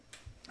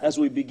As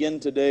we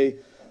begin today,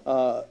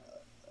 I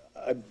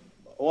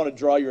want to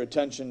draw your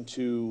attention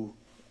to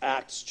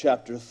Acts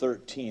chapter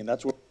 13.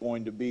 That's where we're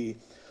going to be.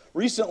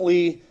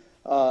 Recently,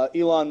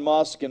 Elon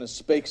Musk and his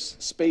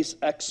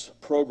SpaceX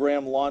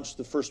program launched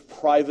the first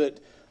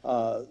private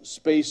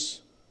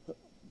space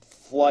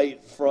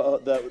flight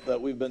that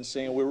we've been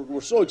seeing. We're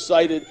so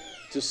excited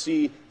to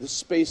see the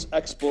space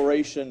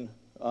exploration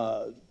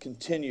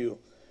continue.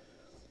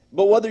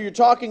 But whether you're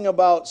talking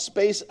about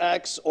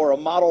SpaceX or a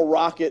model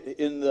rocket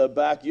in the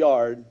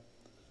backyard,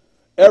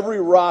 every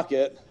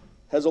rocket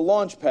has a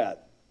launch pad.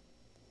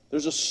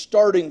 There's a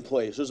starting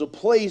place. There's a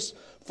place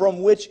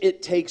from which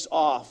it takes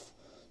off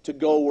to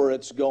go where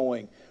it's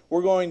going.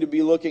 We're going to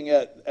be looking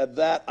at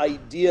that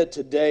idea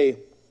today.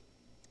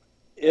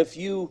 If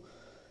you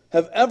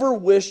have ever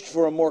wished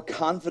for a more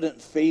confident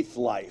faith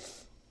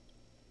life,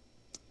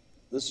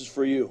 this is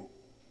for you.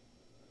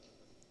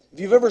 If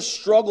you've ever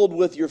struggled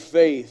with your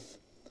faith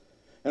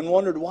and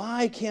wondered,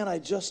 why can't I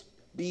just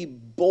be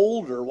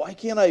bolder? Why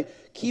can't I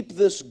keep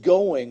this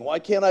going? Why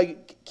can't I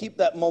keep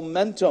that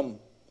momentum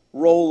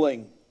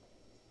rolling?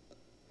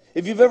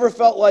 If you've ever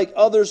felt like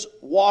others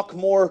walk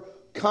more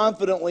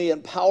confidently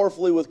and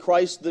powerfully with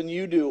Christ than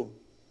you do,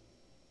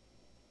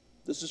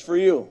 this is for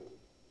you.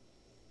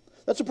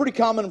 That's a pretty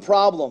common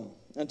problem,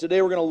 and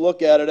today we're going to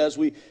look at it as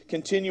we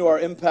continue our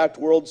Impact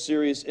World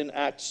series in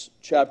Acts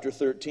chapter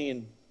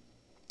 13.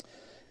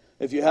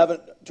 If you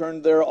haven't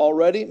turned there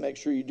already, make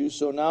sure you do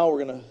so now.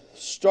 We're going to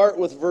start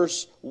with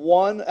verse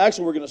 1.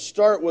 Actually, we're going to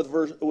start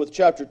with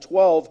chapter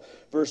 12,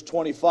 verse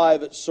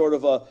 25. It's sort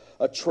of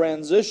a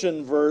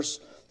transition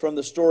verse from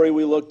the story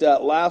we looked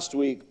at last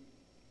week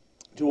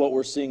to what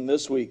we're seeing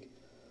this week.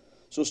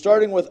 So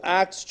starting with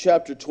Acts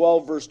chapter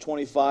 12, verse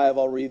 25,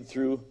 I'll read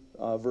through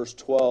verse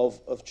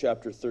 12 of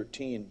chapter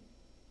 13.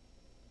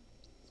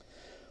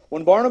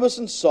 When Barnabas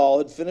and Saul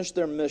had finished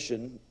their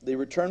mission, they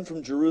returned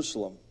from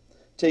Jerusalem,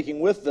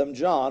 taking with them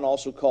John,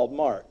 also called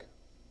Mark.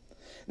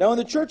 Now in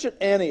the church at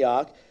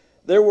Antioch,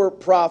 there were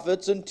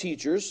prophets and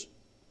teachers,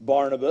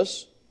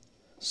 Barnabas,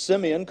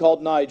 Simeon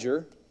called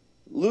Niger,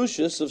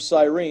 Lucius of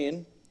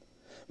Cyrene,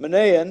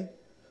 Manaen,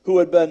 who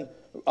had been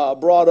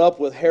brought up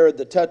with Herod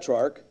the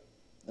Tetrarch,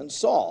 and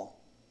Saul.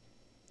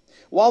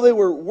 While they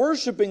were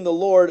worshiping the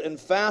Lord and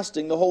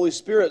fasting, the Holy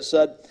Spirit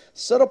said,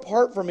 "Set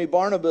apart for me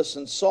Barnabas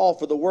and Saul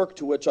for the work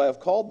to which I have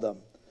called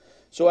them."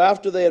 So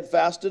after they had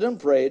fasted and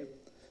prayed,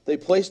 they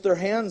placed their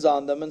hands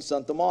on them and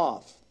sent them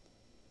off.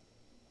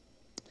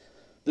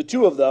 The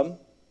two of them,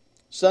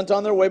 sent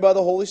on their way by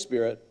the Holy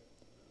Spirit,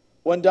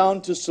 went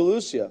down to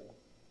Seleucia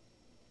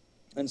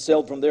and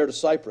sailed from there to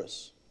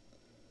Cyprus.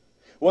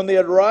 When they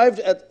had arrived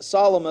at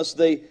Salamis,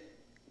 they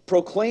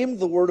proclaimed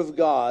the word of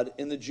God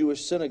in the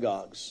Jewish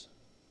synagogues.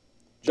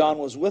 John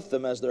was with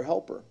them as their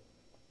helper.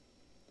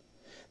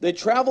 They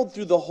traveled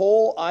through the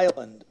whole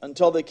island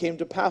until they came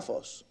to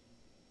Paphos.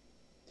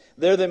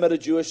 There they met a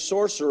Jewish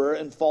sorcerer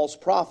and false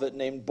prophet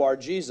named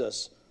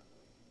Bar-Jesus,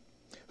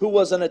 who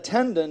was an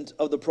attendant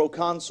of the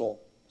proconsul,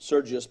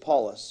 Sergius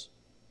Paulus.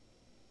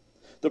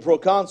 The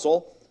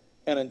proconsul,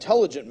 an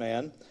intelligent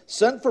man,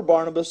 sent for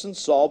Barnabas and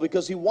Saul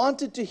because he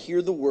wanted to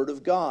hear the word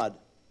of God.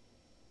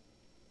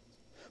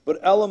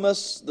 But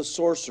Elymas the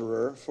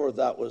sorcerer, for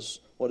that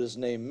was what his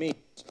name means,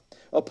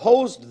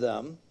 opposed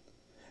them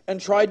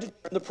and tried to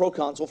turn the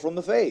proconsul from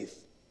the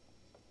faith.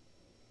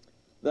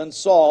 Then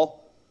Saul,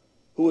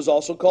 who was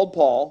also called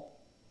Paul,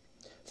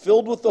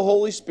 filled with the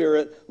Holy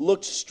Spirit,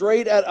 looked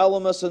straight at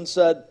Elymas and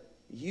said,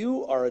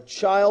 "You are a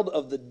child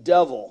of the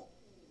devil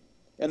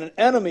and an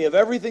enemy of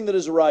everything that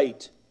is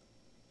right.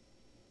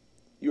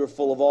 You are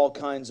full of all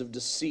kinds of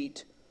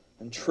deceit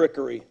and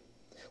trickery.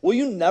 Will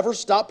you never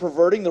stop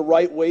perverting the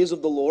right ways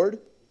of the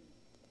Lord?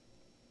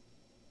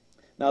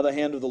 Now the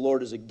hand of the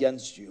Lord is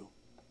against you,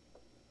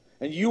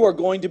 and you are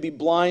going to be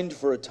blind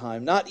for a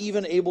time, not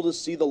even able to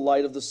see the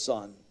light of the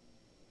sun."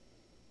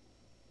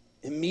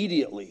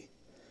 Immediately,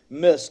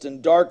 mist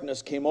and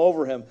darkness came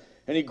over him,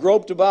 and he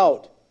groped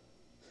about,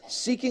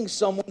 seeking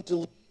someone to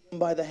lead him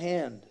by the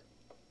hand.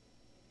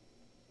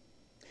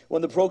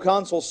 When the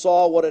proconsul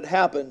saw what had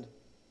happened,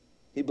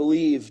 he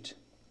believed,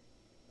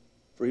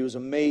 for he was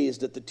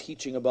amazed at the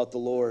teaching about the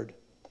Lord.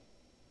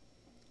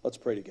 Let's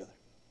pray together.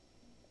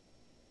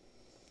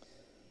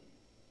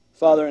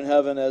 Father in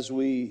heaven, as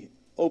we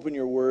open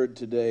your word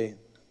today,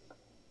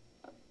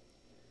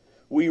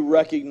 we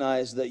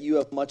recognize that you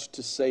have much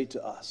to say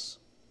to us.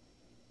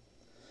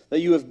 That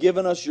you have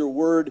given us your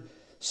word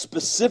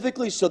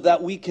specifically so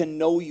that we can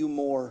know you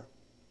more.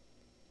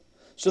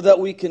 So that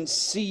we can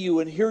see you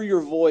and hear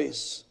your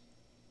voice.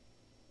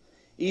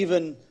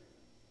 Even,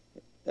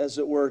 as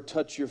it were,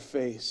 touch your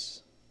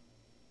face.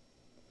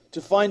 To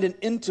find an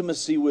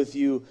intimacy with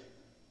you.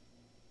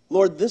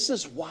 Lord, this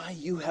is why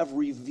you have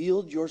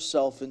revealed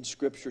yourself in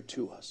Scripture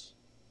to us.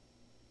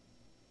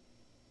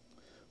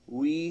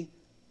 We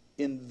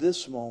in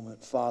this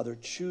moment, Father,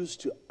 choose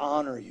to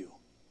honor you,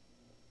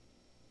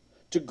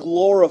 to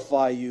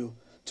glorify you,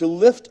 to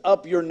lift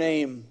up your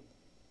name,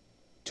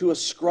 to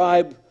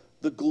ascribe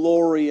the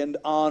glory and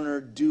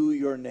honor due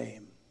your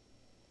name.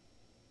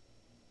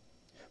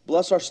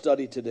 Bless our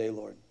study today,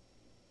 Lord,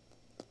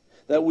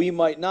 that we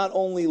might not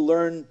only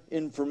learn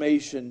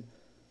information,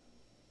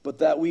 but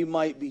that we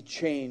might be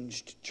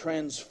changed,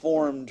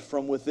 transformed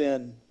from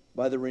within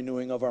by the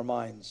renewing of our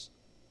minds.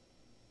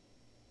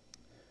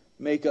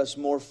 Make us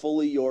more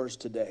fully yours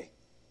today.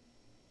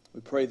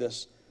 We pray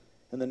this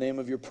in the name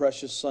of your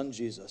precious Son,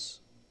 Jesus.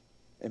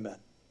 Amen.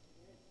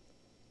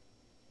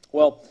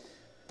 Well,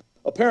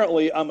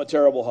 apparently I'm a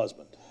terrible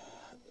husband.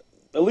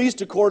 At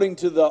least according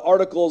to the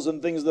articles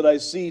and things that I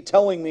see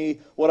telling me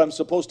what I'm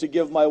supposed to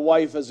give my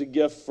wife as a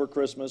gift for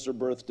Christmas or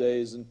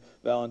birthdays and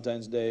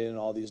Valentine's Day and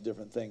all these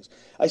different things.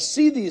 I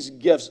see these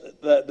gifts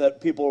that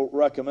people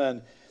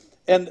recommend,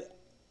 and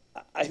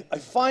I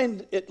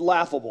find it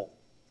laughable.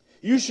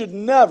 You should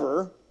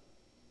never,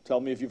 tell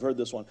me if you've heard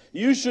this one,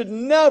 you should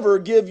never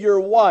give your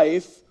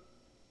wife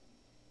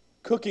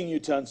cooking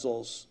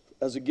utensils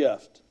as a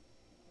gift.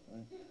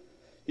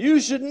 You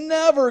should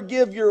never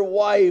give your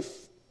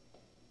wife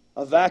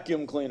a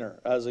vacuum cleaner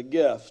as a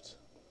gift,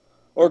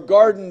 or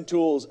garden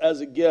tools as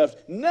a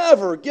gift.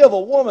 Never give a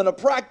woman a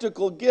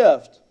practical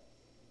gift.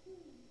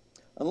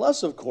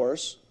 Unless, of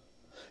course,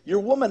 your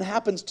woman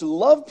happens to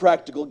love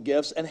practical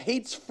gifts and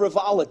hates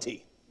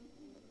frivolity.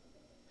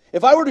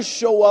 If I were to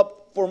show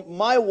up for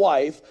my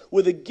wife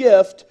with a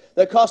gift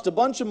that cost a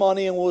bunch of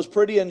money and was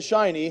pretty and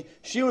shiny,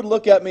 she would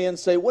look at me and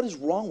say, "What is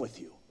wrong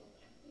with you?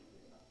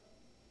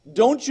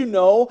 Don't you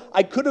know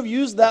I could have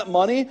used that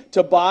money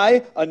to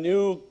buy a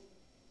new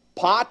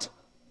pot,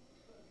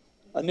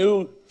 a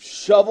new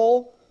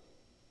shovel,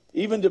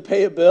 even to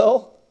pay a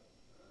bill?"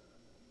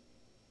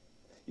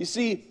 You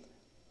see,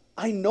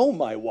 I know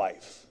my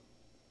wife.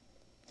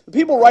 The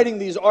people writing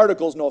these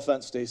articles, no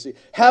offense, Stacy,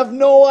 have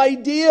no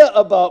idea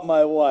about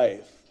my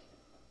wife.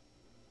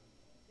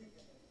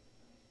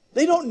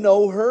 They don't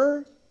know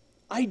her.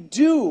 I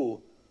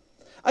do.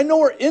 I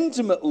know her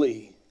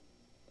intimately.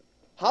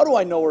 How do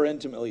I know her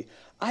intimately?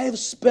 I have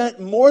spent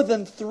more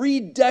than 3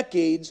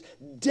 decades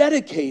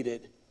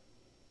dedicated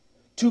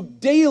to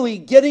daily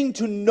getting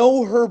to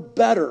know her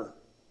better,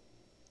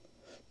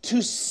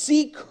 to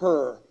seek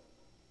her,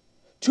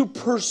 to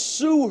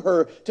pursue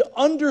her, to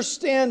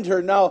understand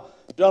her. Now,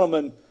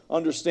 gentlemen,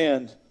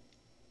 understand,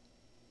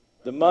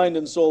 the mind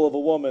and soul of a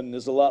woman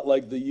is a lot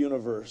like the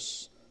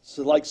universe. It's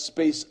like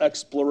space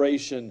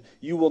exploration.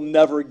 You will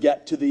never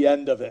get to the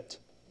end of it.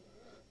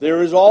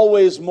 There is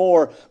always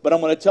more, but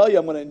I'm going to tell you,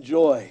 I'm going to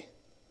enjoy.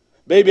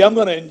 Baby, I'm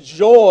going to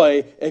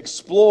enjoy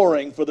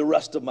exploring for the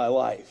rest of my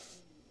life.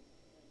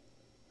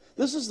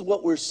 This is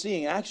what we're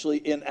seeing actually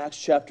in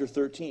Acts chapter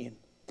 13.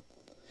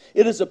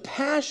 It is a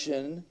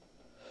passion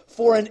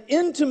for an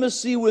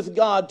intimacy with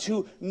God,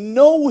 to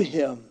know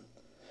Him,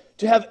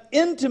 to have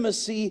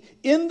intimacy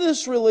in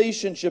this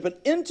relationship, an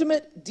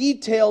intimate,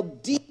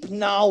 detailed, deep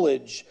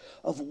knowledge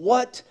of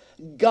what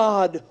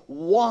God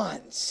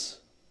wants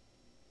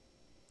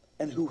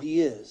and who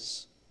He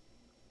is.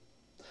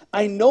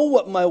 I know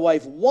what my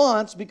wife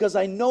wants because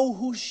I know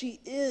who she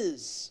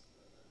is.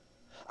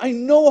 I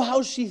know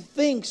how she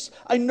thinks.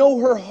 I know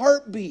her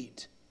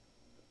heartbeat.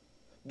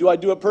 Do I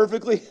do it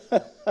perfectly?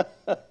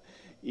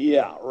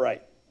 Yeah,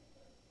 right.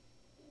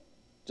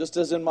 Just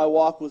as in my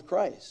walk with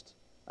Christ.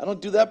 I don't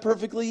do that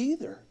perfectly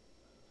either.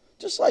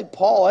 Just like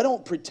Paul, I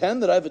don't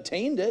pretend that I've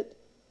attained it.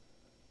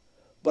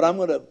 But I'm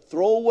going to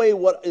throw away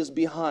what is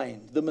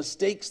behind, the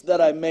mistakes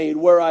that I made,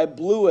 where I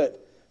blew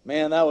it.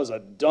 Man, that was a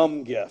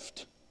dumb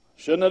gift.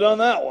 Shouldn't have done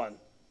that one.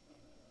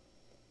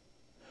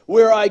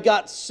 Where I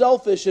got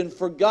selfish and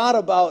forgot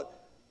about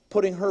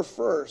putting her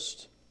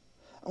first.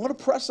 I'm going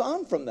to press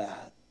on from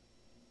that.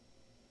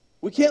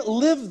 We can't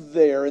live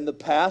there in the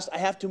past. I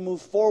have to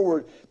move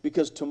forward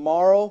because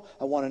tomorrow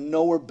I want to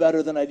know her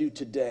better than I do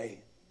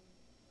today.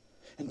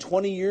 And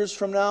 20 years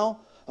from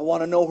now, I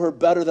want to know her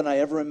better than I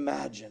ever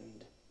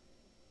imagined.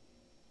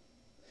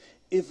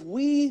 If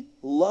we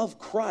love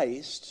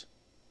Christ,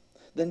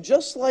 then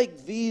just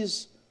like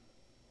these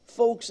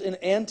folks in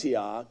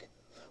Antioch,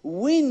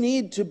 we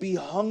need to be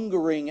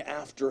hungering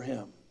after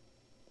Him,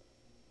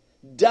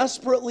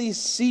 desperately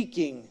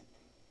seeking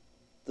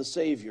the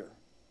Savior.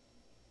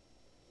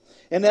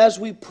 And as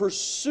we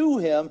pursue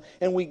Him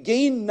and we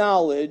gain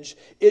knowledge,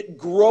 it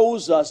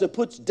grows us. It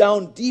puts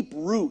down deep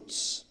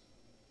roots.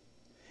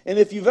 And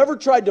if you've ever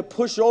tried to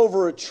push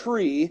over a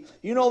tree,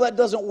 you know that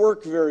doesn't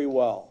work very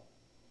well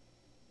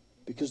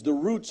because the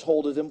roots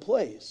hold it in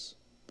place.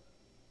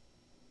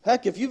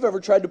 Heck, if you've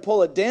ever tried to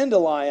pull a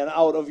dandelion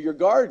out of your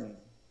garden,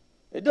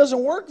 it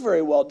doesn't work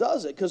very well,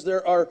 does it? Because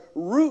there are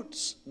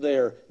roots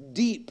there,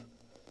 deep,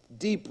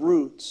 deep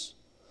roots.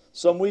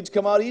 Some weeds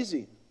come out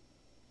easy,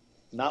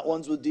 not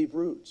ones with deep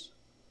roots.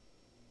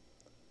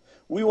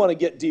 We want to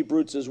get deep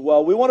roots as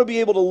well. We want to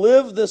be able to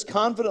live this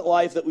confident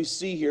life that we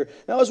see here.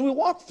 Now, as we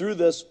walk through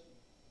this,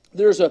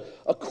 there's a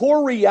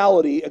core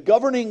reality, a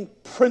governing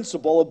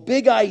principle, a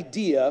big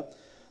idea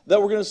that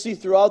we're going to see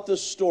throughout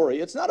this story.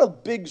 It's not a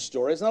big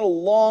story. It's not a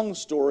long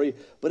story,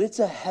 but it's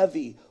a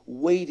heavy,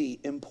 weighty,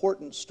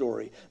 important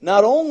story.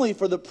 Not only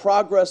for the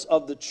progress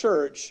of the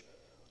church,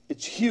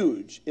 it's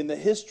huge in the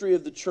history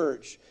of the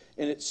church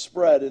and its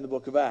spread in the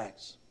book of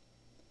Acts.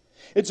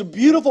 It's a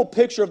beautiful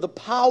picture of the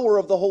power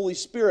of the Holy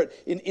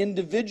Spirit in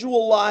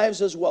individual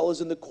lives as well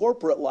as in the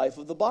corporate life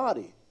of the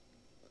body.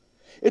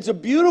 It's a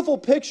beautiful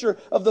picture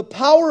of the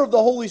power of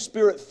the Holy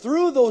Spirit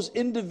through those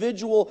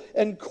individual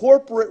and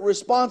corporate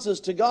responses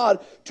to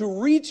God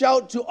to reach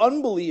out to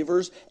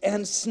unbelievers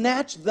and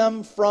snatch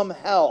them from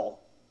hell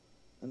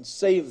and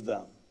save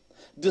them,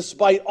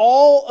 despite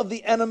all of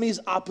the enemy's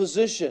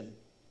opposition.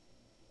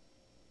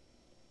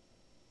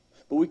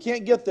 But we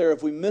can't get there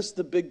if we miss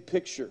the big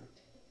picture.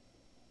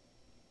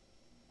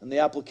 And the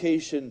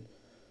application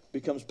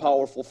becomes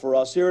powerful for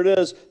us. Here it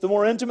is. The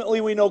more intimately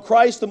we know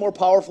Christ, the more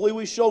powerfully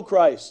we show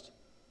Christ.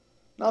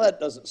 Now that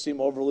doesn't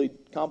seem overly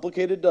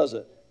complicated, does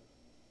it?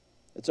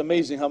 It's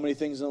amazing how many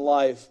things in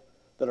life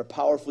that are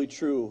powerfully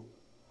true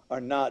are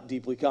not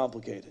deeply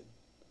complicated.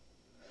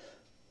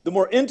 The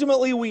more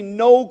intimately we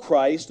know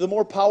Christ, the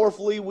more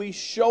powerfully we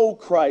show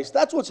Christ.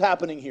 That's what's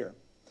happening here.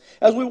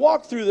 As we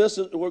walk through this,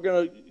 we're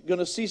going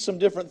to see some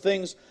different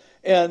things,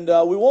 and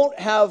we won't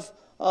have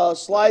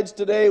slides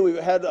today. We've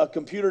had a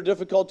computer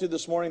difficulty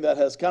this morning that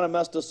has kind of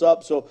messed us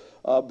up, so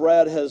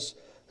Brad has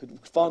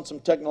found some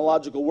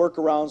technological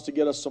workarounds to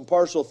get us some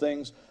partial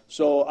things.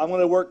 So I'm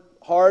going to work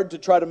hard to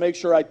try to make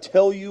sure I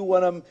tell you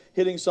when I'm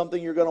hitting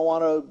something you're going to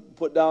want to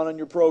put down on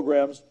your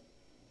programs.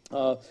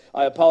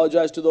 I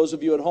apologize to those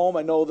of you at home.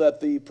 I know that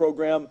the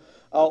program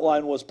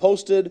outline was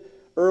posted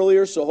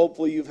earlier, so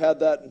hopefully you've had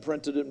that and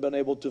printed it and been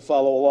able to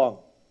follow along.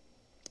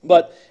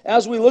 But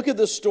as we look at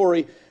this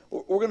story,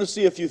 we're going to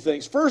see a few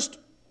things. First,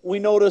 we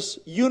notice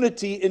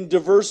unity in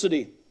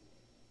diversity.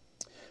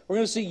 We're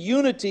going to see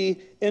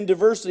unity in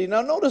diversity.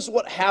 Now notice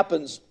what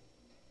happens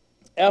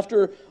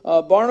after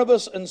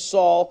Barnabas and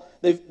Saul,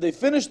 they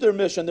finished their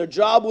mission. Their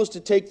job was to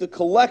take the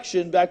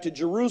collection back to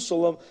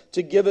Jerusalem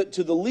to give it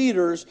to the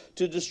leaders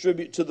to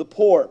distribute to the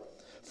poor.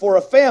 For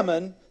a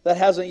famine that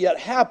hasn't yet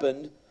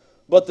happened,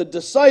 but the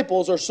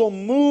disciples are so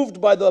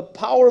moved by the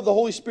power of the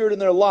Holy Spirit in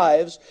their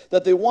lives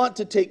that they want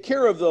to take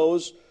care of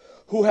those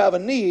who have a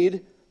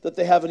need that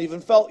they haven't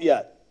even felt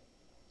yet.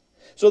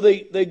 So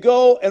they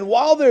go, and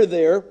while they're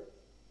there,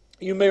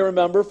 you may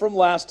remember from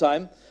last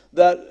time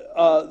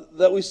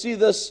that we see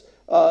this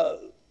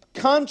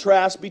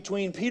contrast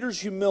between Peter's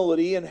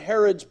humility and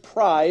Herod's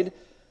pride.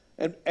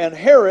 And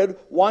Herod,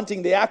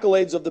 wanting the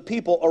accolades of the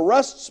people,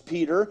 arrests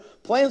Peter,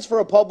 plans for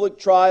a public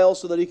trial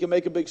so that he can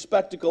make a big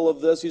spectacle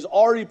of this. He's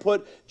already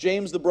put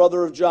James, the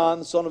brother of John,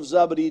 the son of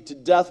Zebedee, to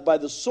death by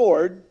the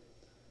sword.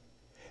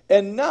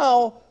 And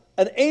now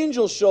an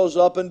angel shows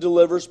up and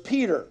delivers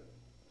Peter.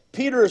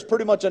 Peter is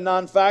pretty much a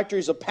non-factor.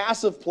 He's a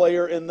passive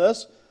player in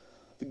this.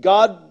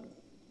 God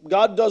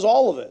does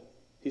all of it.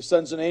 He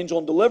sends an angel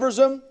and delivers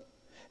him.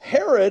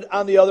 Herod,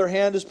 on the other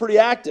hand, is pretty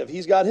active.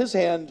 He's got his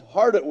hand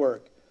hard at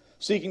work,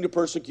 seeking to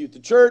persecute the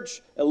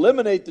church,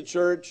 eliminate the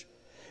church.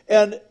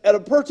 And at a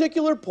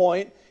particular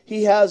point,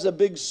 he has a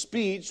big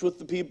speech with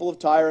the people of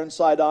Tyre and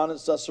Sidon and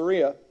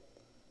Caesarea.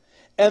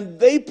 And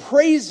they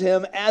praise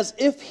him as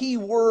if he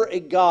were a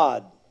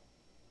god.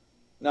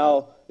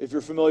 Now, if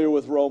you're familiar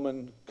with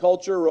Roman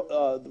culture,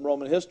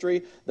 Roman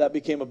history, that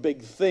became a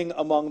big thing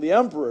among the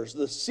emperors.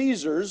 The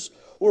Caesars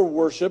were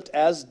worshipped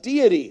as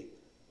deity,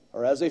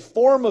 or as a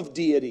form of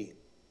deity.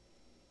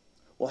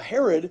 Well,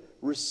 Herod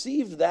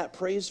received that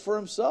praise for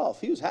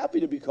himself. He was happy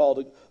to be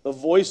called the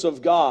voice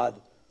of God.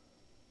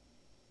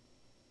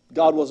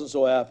 God wasn't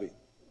so happy.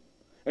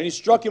 And he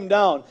struck him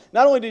down.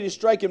 Not only did he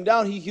strike him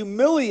down, he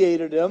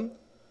humiliated him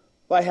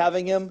by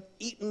having him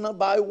eaten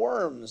by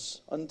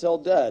worms until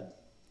dead.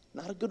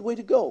 Not a good way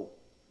to go.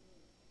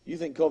 You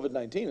think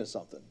COVID-19 is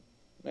something.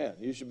 Man,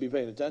 you should be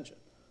paying attention.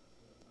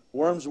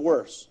 Worms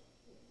worse.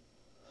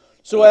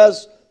 So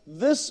as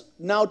this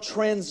now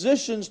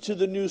transitions to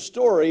the new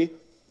story,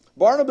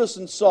 Barnabas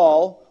and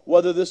Saul,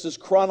 whether this is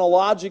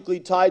chronologically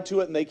tied to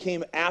it and they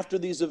came after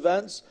these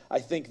events, I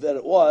think that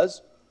it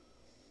was,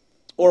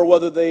 or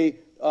whether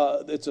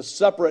it's a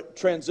separate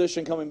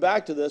transition coming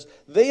back to this,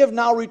 they have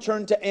now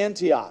returned to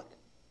Antioch,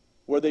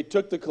 where they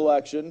took the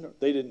collection.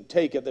 They didn't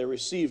take it, they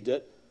received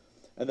it,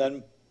 and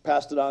then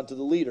passed it on to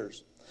the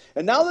leaders.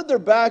 And now that they're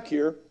back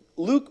here,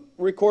 Luke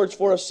records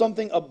for us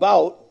something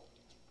about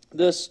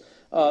this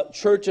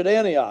church at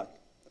Antioch.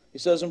 He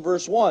says in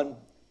verse 1,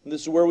 and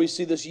this is where we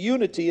see this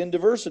unity and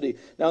diversity.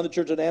 Now in the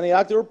church at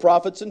Antioch, there were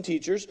prophets and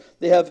teachers.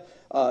 They have,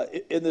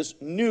 in this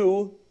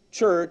new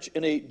church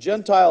in a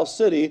Gentile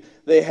city,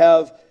 they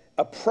have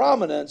a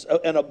prominence,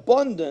 an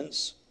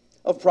abundance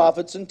of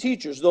prophets and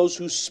teachers, those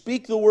who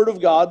speak the word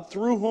of God,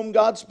 through whom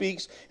God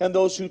speaks, and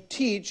those who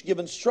teach, give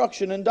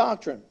instruction in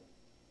doctrine.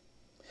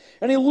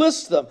 And he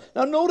lists them.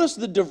 Now notice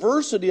the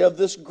diversity of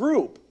this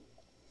group.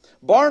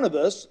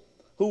 Barnabas,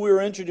 who we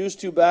were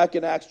introduced to back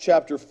in Acts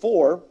chapter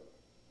 4,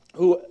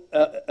 who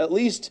at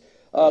least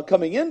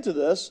coming into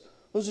this,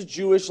 was a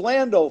Jewish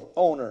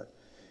landowner.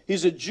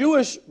 He's a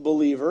Jewish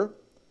believer.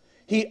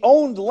 He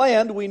owned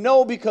land, we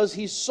know, because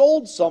he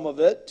sold some of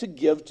it to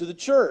give to the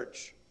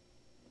church.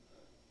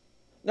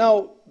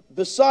 Now,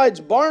 besides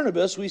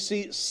Barnabas, we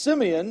see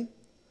Simeon,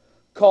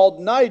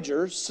 called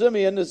Niger.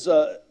 Simeon is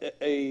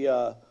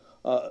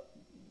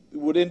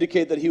would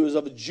indicate that he was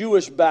of a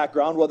Jewish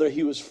background, whether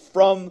he was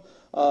from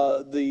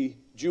the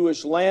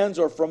Jewish lands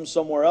or from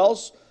somewhere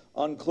else,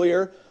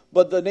 unclear.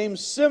 But the name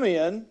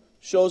Simeon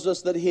shows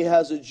us that he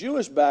has a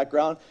Jewish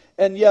background,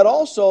 and yet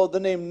also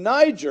the name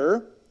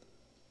Niger,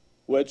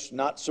 which,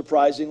 not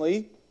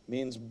surprisingly,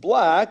 means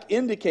black,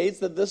 indicates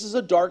that this is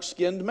a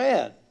dark-skinned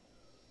man.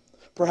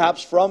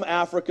 Perhaps from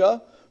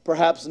Africa,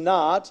 perhaps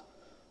not.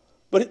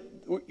 But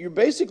you're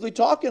basically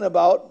talking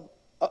about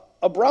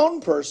a brown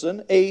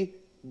person, a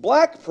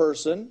black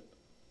person,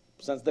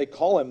 since they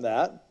call him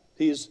that.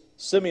 He's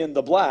Simeon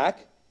the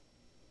Black.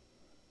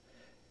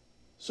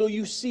 So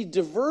you see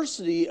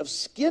diversity of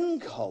skin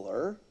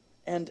color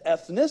and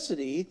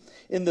ethnicity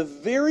in the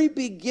very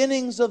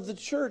beginnings of the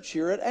church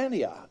here at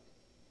Antioch.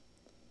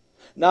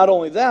 Not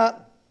only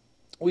that,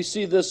 we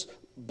see this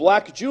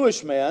black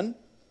Jewish man.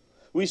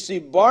 We see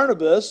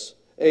Barnabas,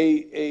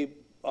 a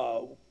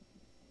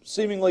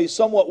seemingly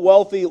somewhat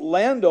wealthy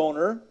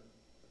landowner.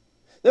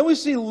 Then we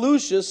see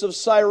Lucius of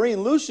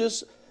Cyrene.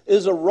 Lucius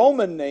is a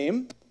Roman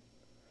name.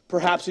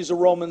 Perhaps he's a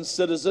Roman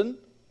citizen,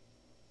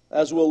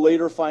 as we'll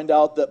later find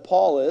out that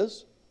Paul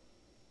is.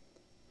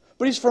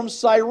 But he's from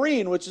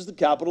Cyrene, which is the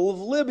capital of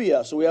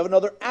Libya. So we have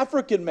another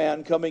African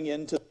man coming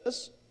into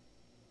this.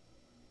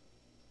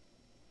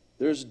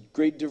 There's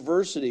great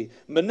diversity.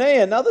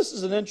 Manaen, now this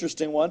is an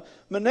interesting one.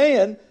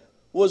 Manaen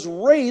was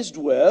raised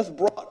with,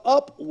 brought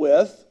up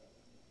with,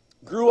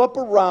 grew up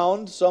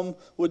around. Some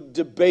would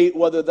debate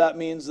whether that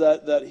means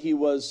that he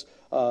was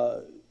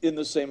in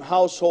the same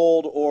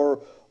household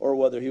or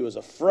whether he was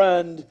a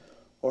friend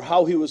or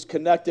how he was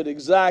connected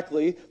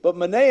exactly. But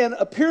Manaen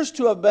appears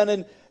to have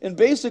been in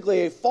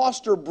basically a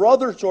foster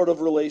brother sort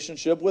of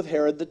relationship with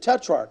Herod the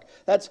Tetrarch.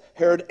 That's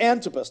Herod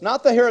Antipas.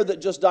 Not the Herod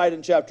that just died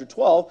in chapter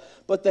 12,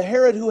 but the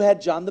Herod who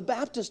had John the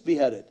Baptist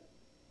beheaded.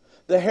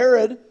 The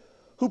Herod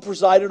who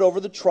presided over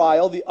the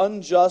trial, the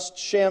unjust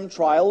sham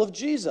trial of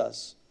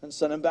Jesus, and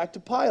sent him back to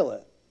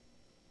Pilate.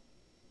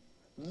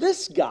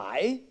 This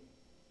guy,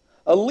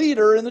 a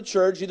leader in the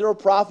church, either a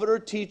prophet or a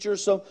teacher,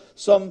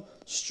 some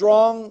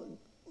strong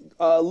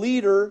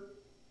leader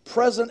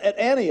present at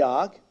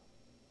Antioch,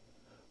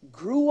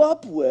 grew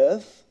up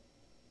with,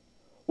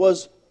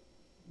 was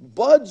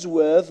buds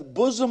with,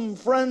 bosom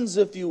friends,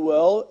 if you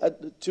will,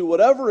 to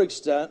whatever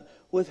extent,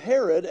 with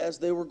Herod as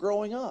they were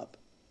growing up.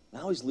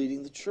 Now he's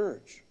leading the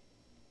church.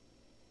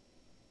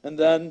 And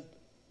then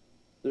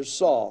there's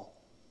Saul.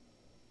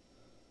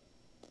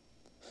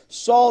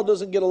 Saul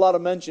doesn't get a lot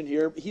of mention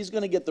here. He's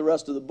going to get the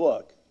rest of the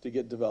book to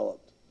get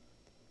developed.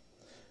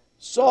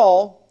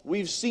 Saul,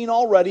 we've seen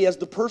already as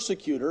the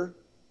persecutor.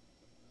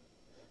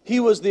 He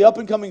was the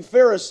up-and-coming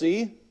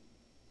Pharisee.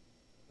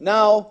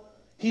 Now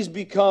he's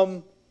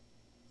become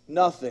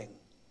nothing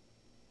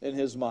in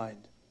his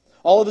mind.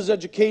 All of his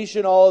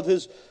education, all of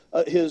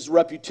his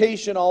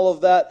reputation, all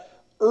of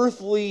that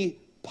earthly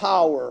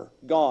power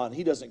gone.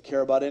 He doesn't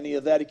care about any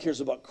of that. He cares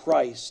about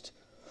Christ.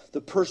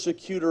 The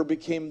persecutor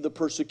became the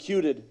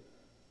persecuted.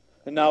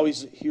 And now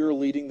he's here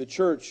leading the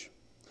church.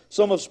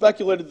 Some have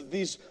speculated that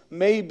these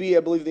may be, I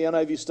believe the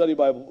NIV Study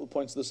Bible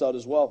points this out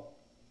as well,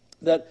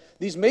 that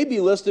these may be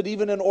listed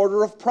even in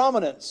order of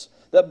prominence.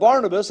 That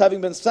Barnabas,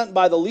 having been sent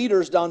by the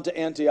leaders down to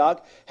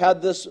Antioch,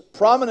 had this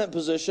prominent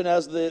position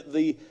as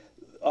the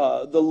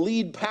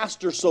lead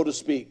pastor, so to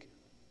speak.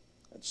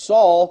 And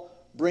Saul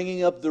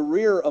bringing up the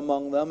rear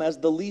among them as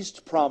the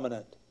least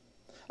prominent.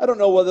 I don't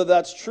know whether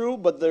that's true,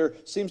 but there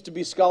seems to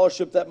be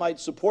scholarship that might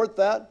support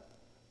that.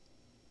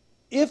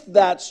 If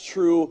that's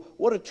true,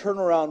 what a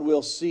turnaround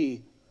we'll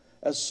see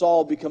as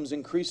Saul becomes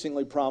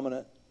increasingly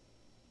prominent.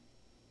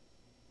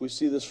 We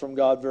see this from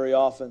God very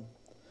often.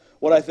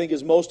 What I think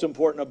is most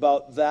important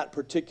about that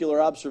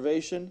particular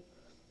observation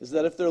is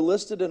that if they're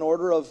listed in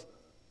order of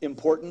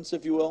importance,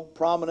 if you will,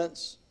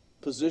 prominence,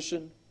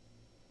 position,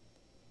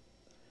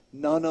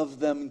 none of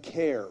them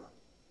care,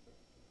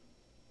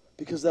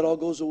 because that all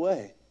goes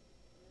away.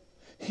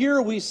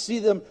 Here we see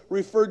them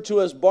referred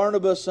to as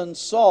Barnabas and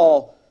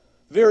Saul.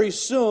 Very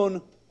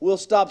soon we'll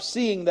stop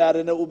seeing that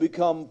and it will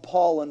become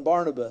Paul and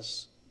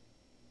Barnabas.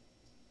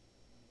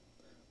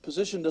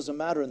 Position doesn't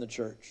matter in the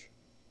church.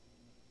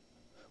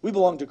 We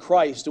belong to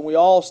Christ and we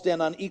all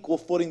stand on equal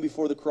footing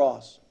before the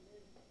cross.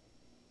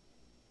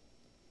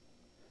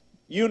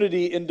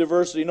 Unity in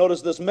diversity.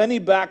 Notice this: many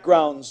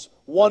backgrounds,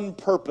 one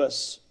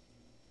purpose.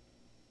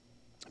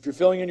 If you're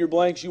filling in your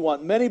blanks, you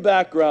want many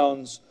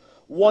backgrounds,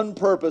 one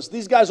purpose.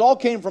 These guys all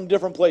came from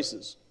different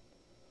places.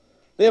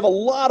 They have a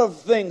lot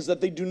of things that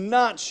they do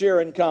not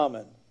share in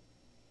common.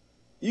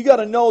 You got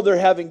to know they're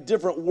having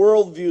different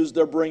worldviews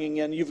they're bringing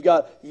in. You've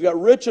got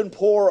rich and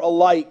poor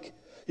alike.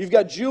 You've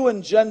got Jew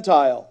and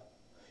Gentile.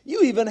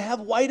 You even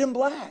have white and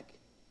black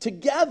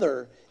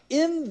together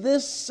in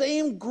this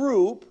same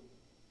group,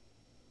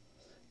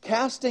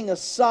 casting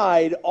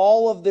aside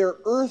all of their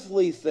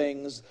earthly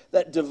things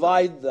that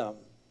divide them.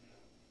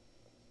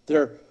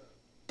 Their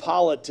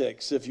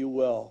politics, if you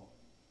will.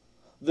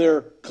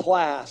 Their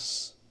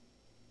class.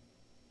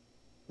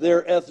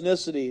 Their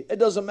ethnicity. It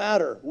doesn't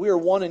matter. We are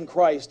one in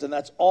Christ, and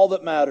that's all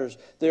that matters.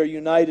 They are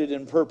united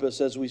in purpose,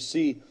 as we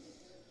see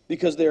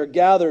because they are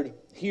gathered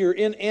here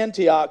in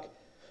Antioch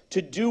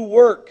to do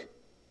work,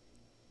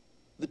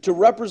 to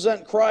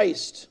represent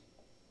Christ.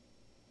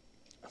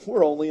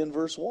 We're only in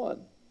verse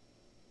 1.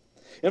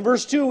 In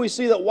verse 2, we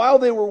see that while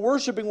they were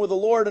worshiping with the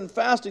Lord and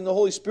fasting, the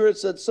Holy Spirit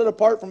said, "Set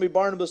apart from me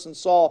Barnabas and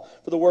Saul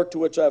for the work to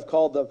which I have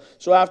called them."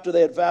 So after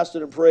they had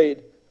fasted and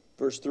prayed,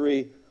 verse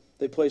 3,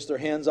 they placed their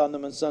hands on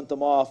them and sent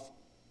them off.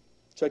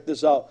 Check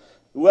this out.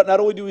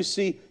 Not only do we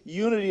see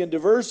unity and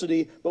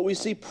diversity, but we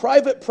see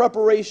private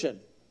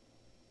preparation.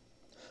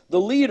 The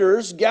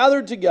leaders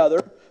gathered together,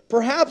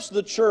 perhaps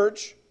the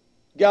church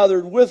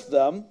gathered with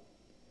them.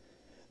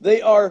 They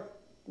are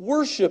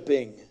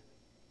worshiping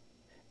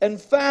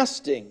and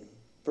fasting.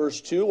 Verse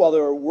 2, while they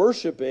were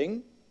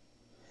worshiping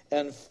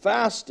and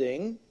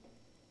fasting,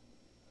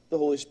 the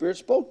Holy Spirit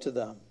spoke to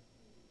them.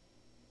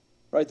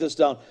 Write this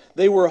down.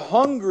 They were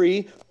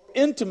hungry for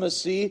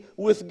intimacy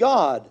with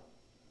God.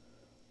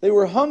 They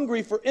were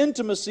hungry for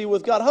intimacy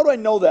with God. How do I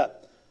know that?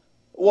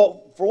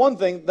 Well, for one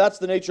thing, that's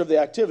the nature of the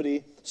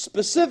activity,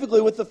 specifically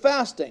with the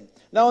fasting.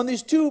 Now, in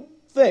these two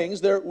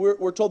things,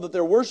 we're told that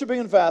they're worshiping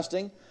and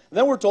fasting, and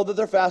then we're told that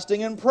they're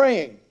fasting and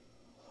praying.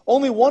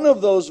 Only one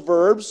of those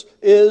verbs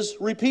is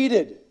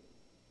repeated.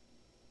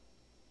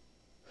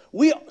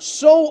 We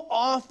so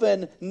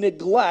often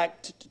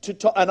neglect to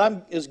talk, and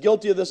I'm as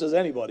guilty of this as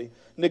anybody,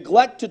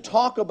 neglect to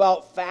talk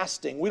about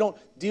fasting. We don't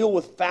deal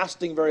with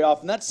fasting very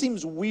often. That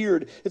seems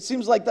weird. It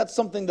seems like that's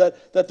something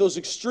that those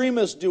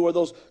extremists do, or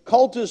those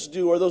cultists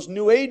do, or those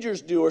New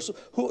Agers do,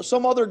 or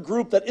some other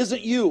group that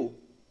isn't you.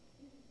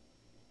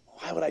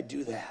 Why would I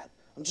do that?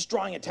 I'm just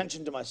drawing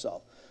attention to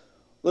myself.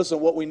 Listen,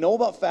 what we know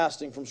about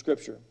fasting from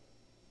Scripture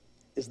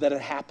is that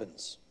it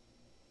happens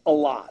a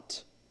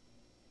lot.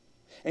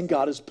 And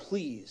God is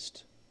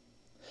pleased.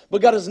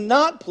 But God is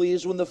not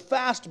pleased when the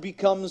fast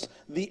becomes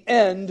the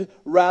end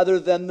rather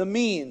than the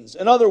means.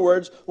 In other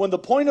words, when the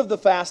point of the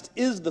fast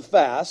is the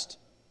fast,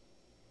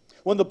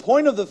 when the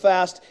point of the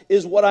fast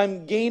is what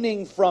I'm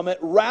gaining from it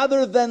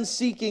rather than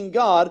seeking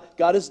God,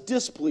 God is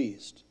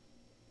displeased.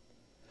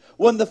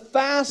 When the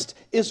fast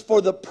is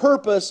for the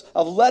purpose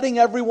of letting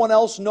everyone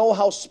else know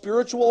how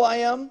spiritual I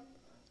am,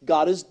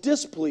 God is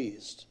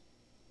displeased.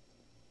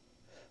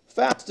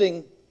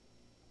 Fasting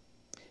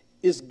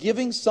is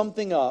giving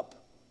something up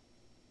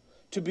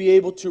to be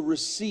able to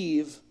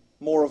receive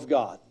more of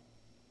God.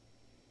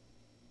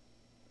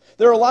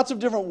 There are lots of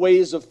different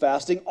ways of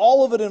fasting.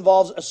 All of it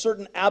involves a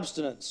certain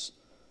abstinence.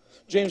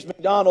 James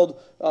MacDonald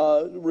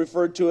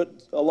referred to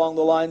it along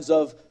the lines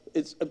of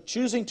it's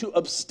choosing to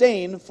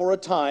abstain for a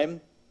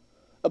time,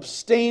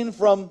 abstain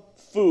from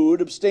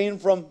food, abstain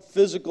from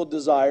physical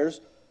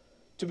desires,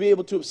 to be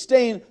able to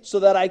abstain so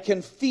that I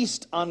can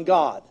feast on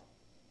God.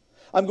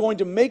 I'm going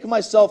to make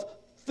myself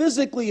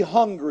physically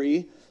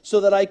hungry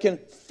so that I can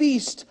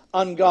feast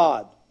on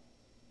God.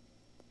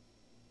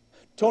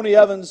 Tony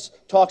Evans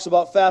talks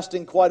about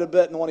fasting quite a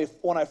bit, and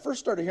when I first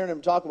started hearing him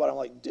talk about it, I'm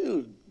like,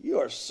 dude, you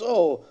are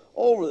so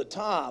over the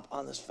top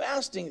on this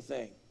fasting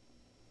thing.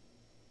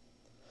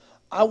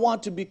 I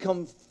want to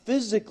become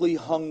physically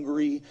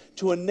hungry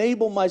to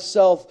enable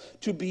myself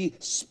to be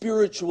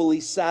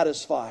spiritually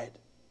satisfied.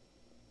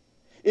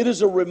 It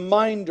is a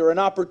reminder, an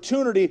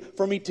opportunity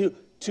for me to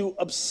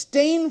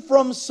abstain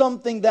from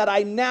something that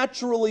I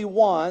naturally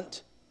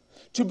want,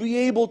 to be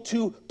able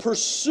to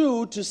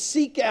pursue, to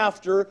seek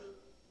after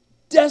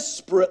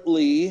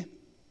desperately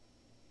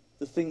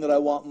the thing that I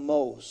want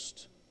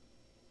most.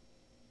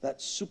 That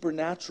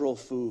supernatural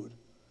food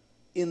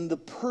in the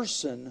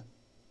person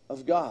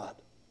of God.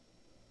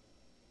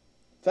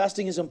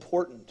 Fasting is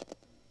important.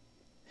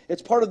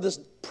 It's part of this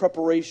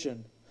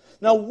preparation.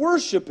 Now,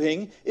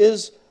 worshiping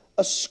is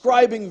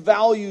ascribing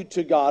value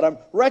to God. I'm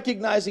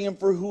recognizing Him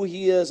for who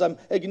He is. I'm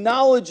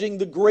acknowledging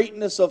the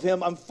greatness of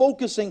Him. I'm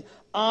focusing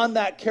on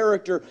that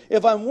character.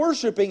 If I'm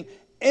worshiping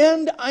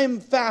and I'm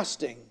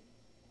fasting,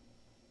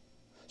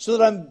 so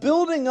that I'm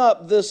building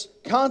up this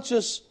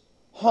conscious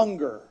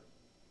hunger.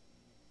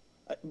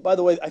 By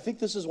the way, I think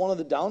this is one of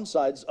the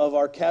downsides of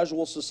our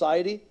casual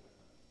society,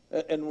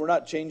 and we're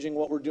not changing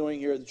what we're doing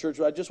here at the church,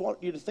 but I just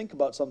want you to think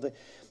about something.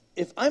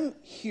 If I'm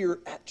here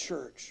at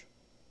church,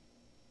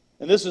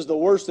 and this is the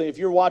worst thing, if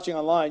you're watching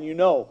online, you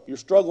know, you're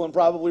struggling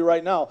probably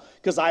right now,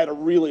 because I had a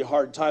really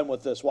hard time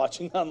with this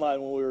watching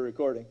online when we were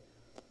recording.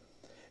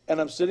 And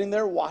I'm sitting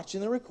there watching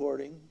the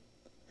recording,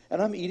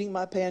 and I'm eating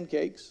my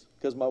pancakes,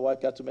 because my wife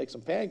got to make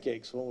some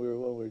pancakes when we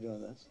were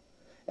doing this.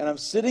 And I'm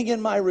sitting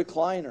in my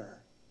recliner.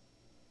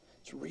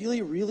 It's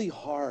really, really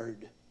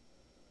hard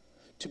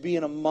to be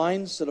in a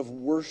mindset of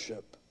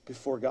worship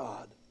before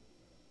God.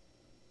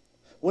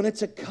 When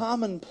it's a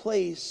common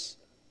place,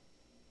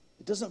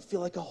 it doesn't feel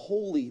like a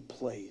holy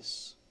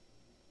place.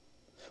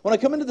 When I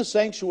come into the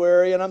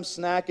sanctuary and I'm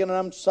snacking and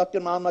I'm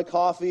sucking on my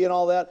coffee and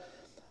all that,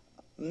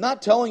 I'm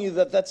not telling you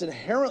that that's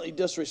inherently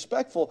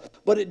disrespectful,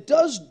 but it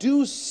does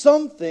do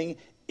something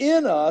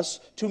in us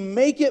to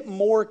make it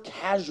more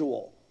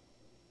casual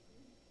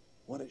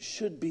when it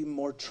should be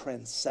more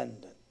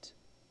transcendent.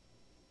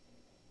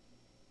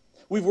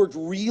 We've worked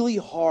really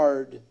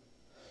hard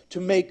to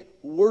make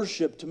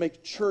worship, to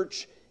make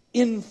church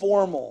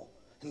informal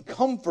and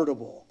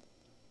comfortable.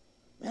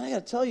 Man, I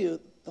got to tell you,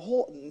 the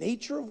whole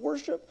nature of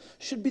worship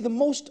should be the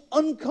most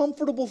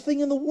uncomfortable thing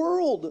in the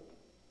world.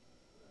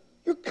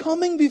 You're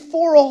coming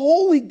before a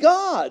holy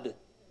God.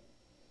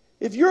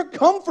 If you're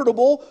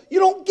comfortable, you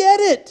don't get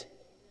it.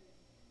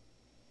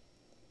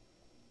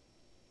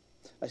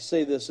 I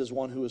say this as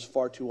one who is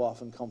far too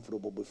often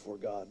comfortable before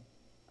God,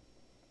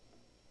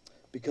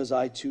 because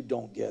I too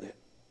don't get it.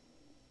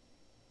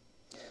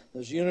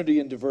 There's unity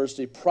and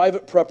diversity.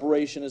 Private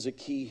preparation is a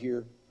key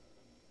here.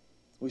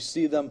 We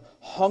see them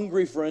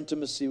hungry for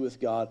intimacy with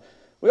God.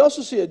 We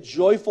also see a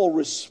joyful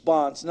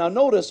response. Now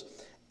notice,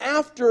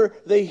 after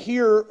they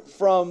hear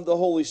from the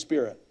Holy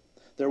Spirit,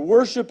 they're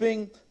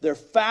worshiping, they're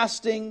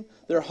fasting,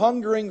 they're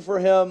hungering for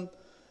Him.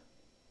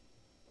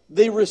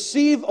 They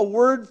receive a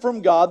word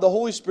from God. The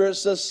Holy Spirit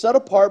says, set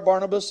apart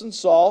Barnabas and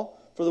Saul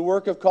for the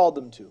work I've called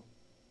them to.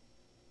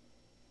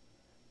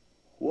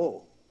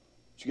 Whoa.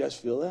 Did you guys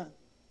feel that?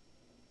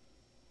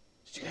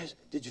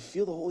 Did you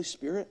feel the Holy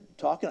Spirit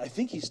talking? I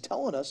think He's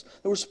telling us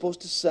that we're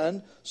supposed to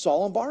send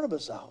Saul and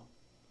Barnabas out.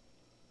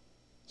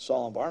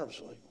 Saul and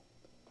Barnabas were like,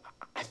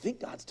 I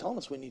think God's telling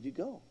us we need to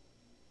go.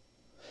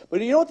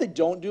 But you know what they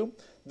don't do?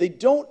 They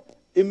don't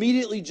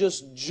immediately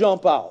just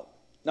jump out.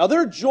 Now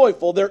they're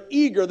joyful, they're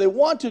eager, they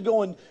want to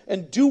go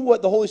and do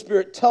what the Holy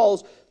Spirit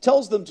tells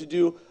them to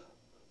do,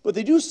 but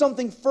they do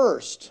something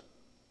first.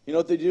 You know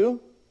what they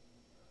do?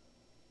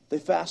 They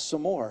fast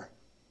some more,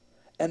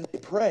 and they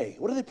pray.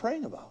 What are they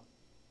praying about?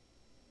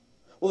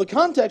 Well, the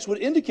context would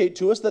indicate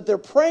to us that they're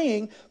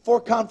praying for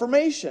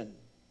confirmation.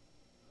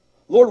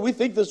 Lord, we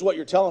think this is what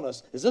you're telling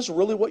us. Is this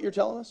really what you're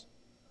telling us?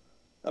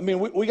 I mean,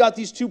 we got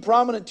these two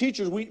prominent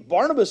teachers.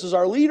 Barnabas is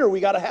our leader. We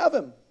got to have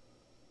him.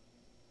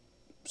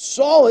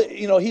 Saul,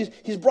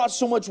 he's brought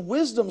so much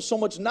wisdom, so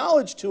much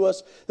knowledge to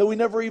us that we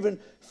never even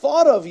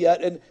thought of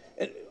yet. And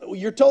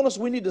you're telling us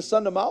we need to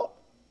send him out?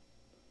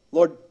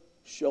 Lord,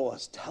 show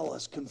us, tell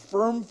us,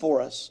 confirm for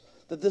us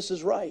that this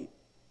is right.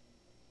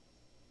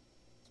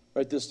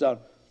 Write this down.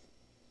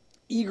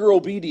 Eager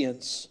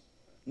obedience,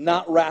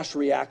 not rash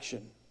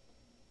reaction.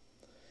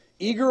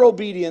 Eager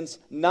obedience,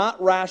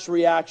 not rash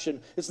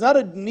reaction. It's not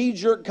a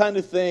knee-jerk kind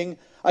of thing.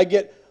 I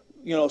get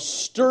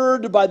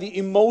stirred by the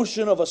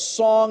emotion of a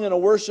song in a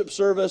worship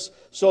service.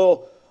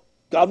 So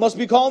God must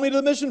be calling me to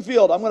the mission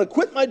field. I'm going to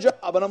quit my job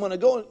and I'm going to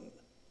go.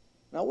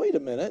 Now wait a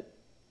minute.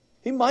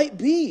 He might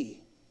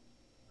be.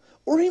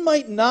 Or he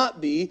might not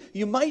be.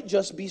 You might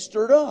just be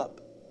stirred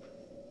up.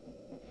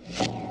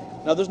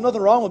 Now there's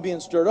nothing wrong with being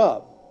stirred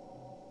up.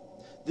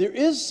 There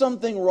is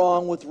something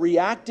wrong with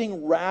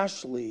reacting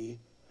rashly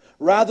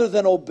rather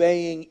than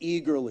obeying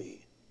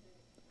eagerly.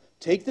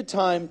 Take the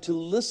time to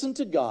listen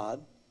to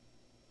God.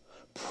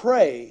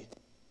 Pray.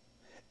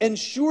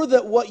 Ensure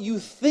that what you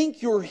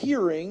think you're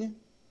hearing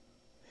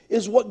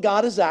is what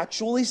God is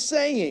actually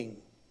saying.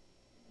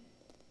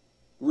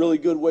 Really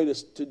good way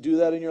to do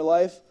that in your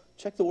life?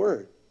 Check the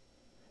Word.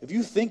 If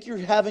you think you're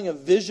having a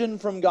vision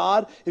from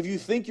God, if you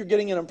think you're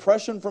getting an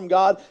impression from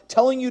God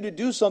telling you to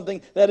do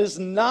something that is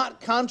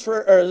not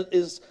contrary or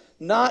is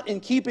not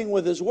in keeping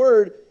with His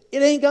Word,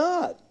 it ain't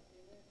God.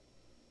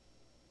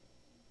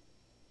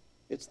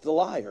 It's the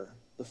liar,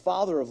 the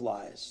father of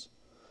lies,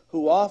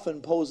 who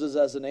often poses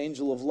as an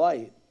angel of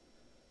light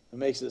and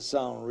makes it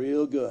sound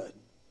real good.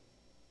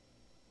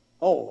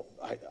 Oh,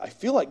 I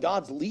feel like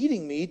God's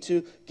leading me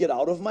to get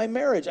out of my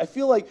marriage. I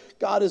feel like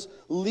God is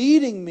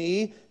leading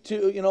me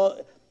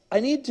to, I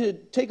need to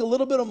take a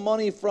little bit of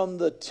money from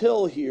the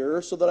till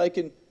here so that I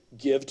can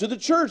give to the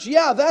church.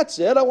 Yeah, that's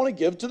it. I want to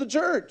give to the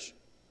church.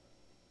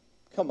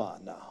 Come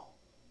on now.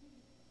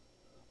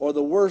 Or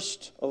the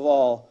worst of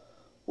all,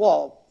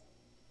 well,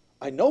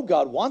 I know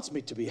God wants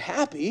me to be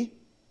happy,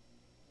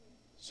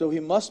 so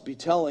He must be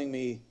telling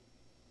me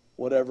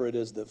whatever it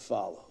is that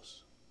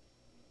follows.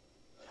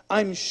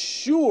 I'm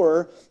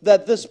sure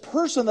that this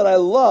person that I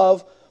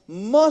love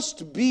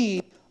must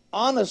be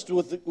honest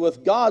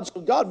with God,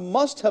 so God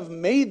must have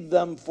made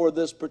them for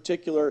this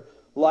particular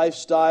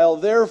lifestyle.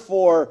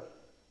 Therefore,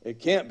 it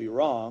can't be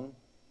wrong.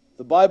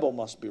 The Bible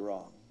must be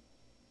wrong.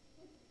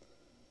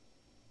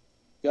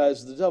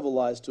 Guys, the devil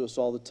lies to us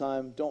all the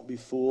time. Don't be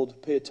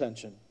fooled. Pay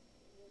attention.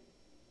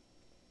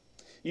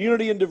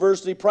 Unity and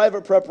diversity,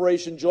 private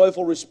preparation,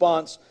 joyful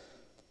response.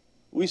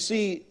 We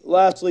see,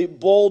 lastly,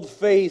 bold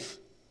faith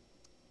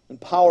and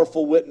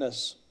powerful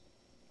witness.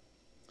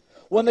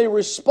 When they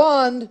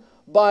respond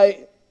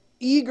by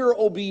eager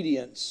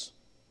obedience,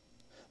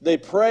 they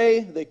pray,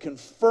 they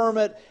confirm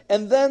it,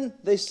 and then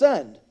they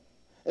send.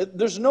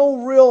 There's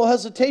no real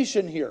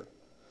hesitation here.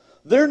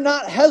 They're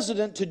not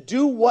hesitant to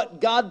do what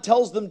God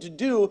tells them to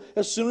do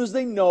as soon as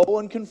they know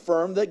and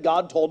confirm that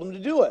God told them to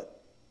do it.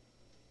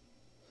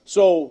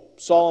 So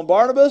Saul and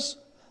Barnabas,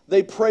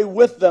 they pray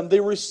with them. They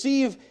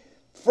receive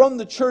from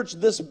the church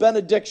this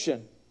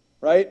benediction,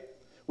 right?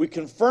 We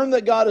confirm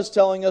that God is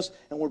telling us,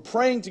 and we're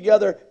praying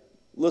together.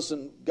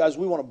 Listen, guys,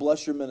 we want to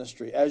bless your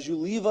ministry. As you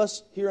leave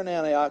us here in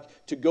Antioch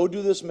to go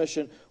do this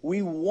mission,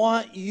 we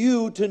want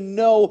you to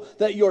know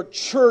that your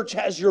church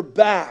has your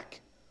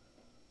back.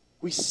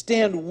 We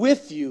stand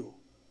with you.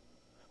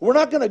 We're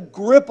not going to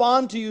grip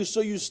onto you so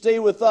you stay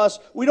with us.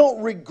 We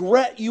don't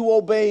regret you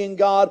obeying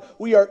God.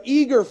 We are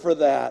eager for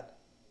that.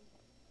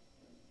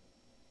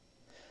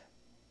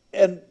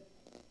 And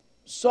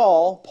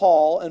Saul,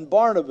 Paul, and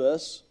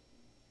Barnabas,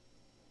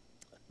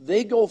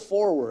 they go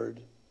forward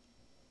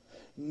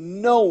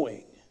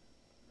knowing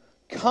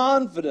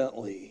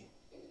confidently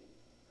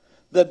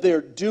that they're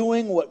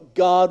doing what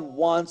God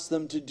wants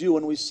them to do.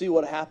 And we see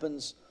what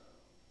happens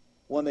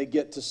when they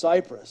get to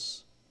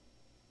Cyprus.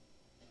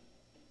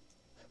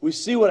 We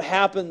see what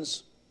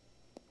happens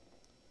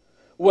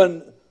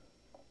when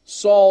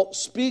Saul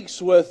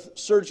speaks with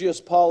Sergius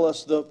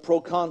Paulus, the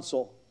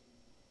proconsul.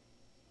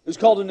 He's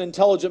called an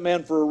intelligent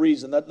man for a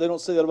reason. They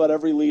don't say that about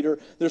every leader.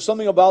 There's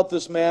something about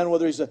this man,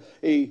 whether he's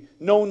a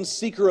known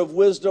seeker of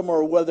wisdom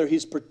or whether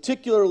he's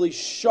particularly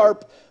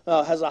sharp,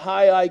 has a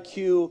high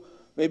IQ,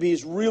 maybe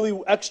he's really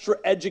extra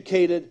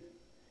educated.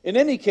 In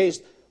any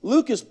case,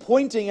 Luke is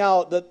pointing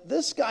out that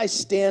this guy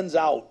stands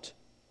out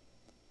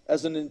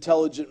as an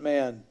intelligent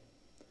man.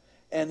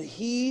 And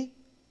he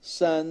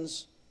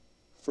sends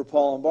for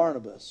Paul and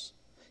Barnabas.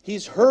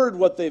 He's heard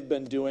what they've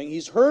been doing.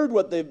 He's heard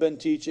what they've been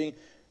teaching.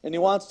 And he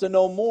wants to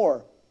know more.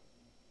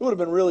 It would have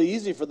been really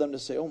easy for them to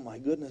say, oh my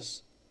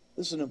goodness,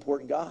 this is an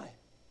important guy.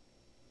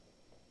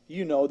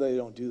 You know they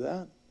don't do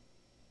that.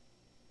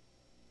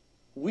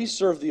 We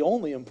serve the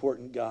only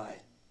important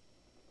guy.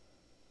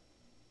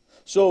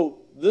 So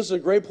this is a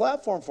great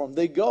platform for them.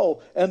 They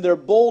go and they're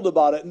bold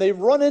about it. And they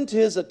run into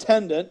his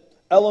attendant,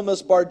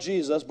 Elymas Bar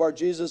Jesus. Bar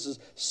Jesus is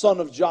son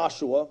of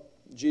Joshua.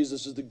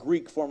 Jesus is the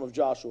Greek form of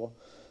Joshua.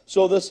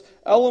 So this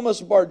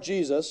Elymas Bar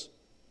Jesus,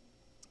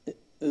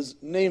 his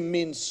name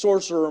means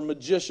sorcerer or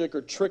magician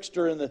or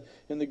trickster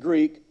in the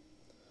Greek.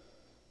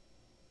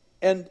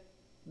 And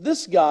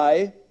this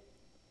guy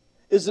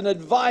is an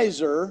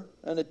advisor,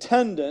 an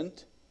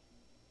attendant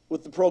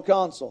with the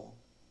proconsul.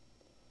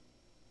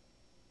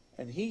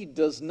 And he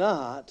does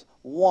not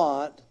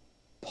want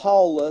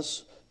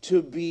Paulus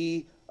to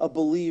be a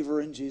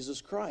believer in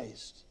Jesus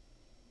Christ.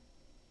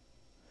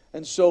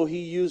 And so he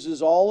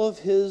uses all of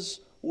his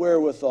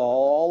wherewithal,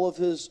 all of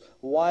his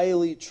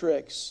wily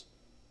tricks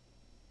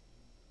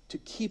to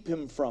keep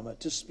him from it,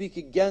 to speak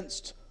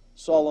against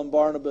Saul and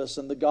Barnabas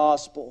and the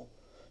gospel,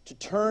 to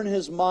turn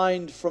his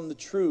mind from the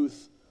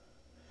truth.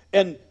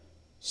 And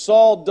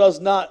Saul does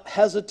not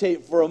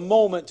hesitate for a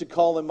moment to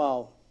call him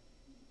out.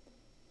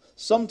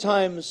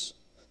 Sometimes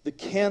the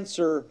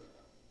cancer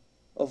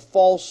of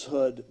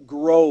falsehood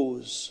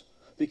grows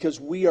because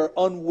we are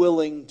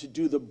unwilling to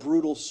do the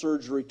brutal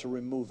surgery to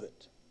remove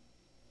it.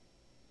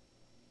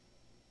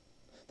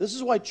 This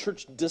is why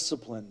church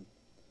discipline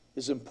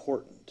is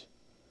important.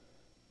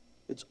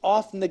 It's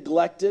often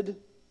neglected.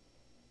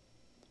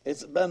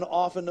 It's been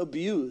often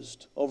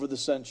abused over the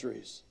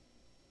centuries.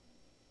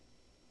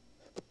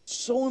 It's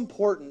so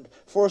important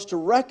for us to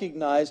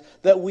recognize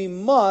that we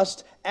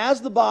must,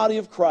 as the body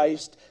of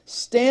Christ,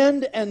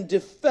 stand and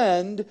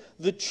defend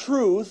the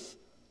truth,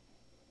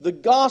 the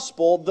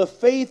gospel, the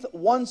faith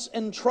once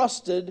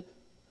entrusted.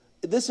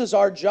 This is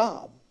our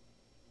job,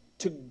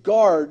 to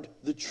guard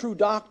the true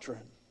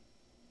doctrine,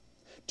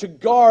 to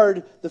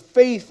guard the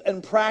faith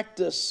and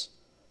practice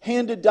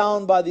handed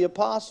down by the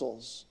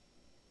apostles.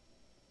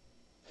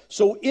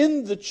 So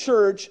in the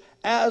church,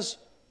 as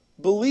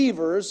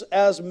believers,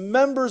 as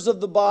members of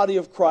the body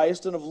of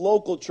Christ and of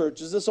local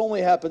churches, this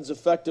only happens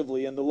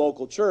effectively in the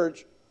local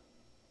church,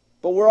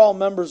 but we're all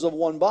members of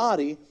one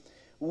body,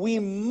 we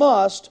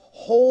must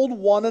hold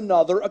one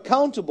another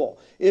accountable.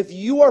 If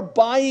you are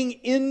buying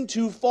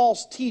into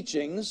false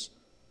teachings,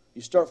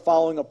 you start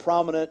following a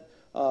prominent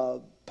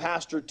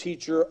pastor,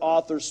 teacher,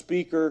 author,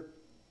 speaker,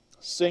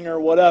 singer,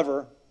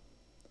 whatever,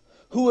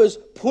 who is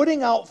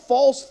putting out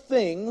false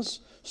things,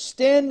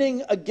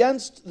 standing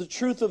against the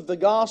truth of the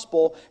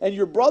gospel, and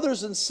your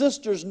brothers and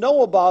sisters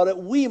know about it,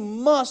 we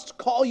must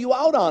call you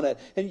out on it.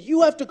 And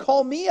you have to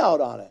call me out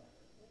on it.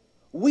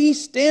 We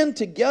stand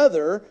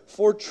together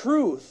for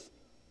truth.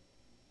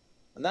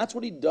 And that's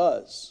what he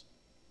does.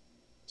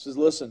 He says,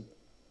 listen,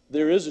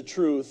 there is a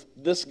truth.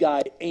 This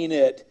guy ain't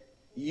it.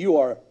 You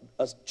are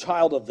a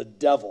child of the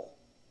devil.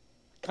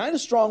 Kind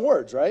of strong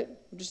words, right?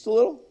 Just a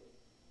little.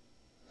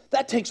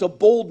 That takes a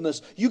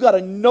boldness. You got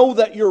to know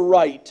that you're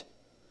right.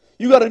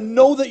 You got to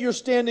know that you're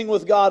standing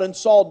with God, and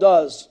Saul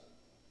does.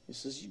 He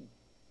says, you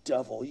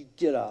devil, you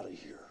get out of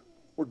here.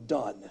 We're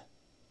done.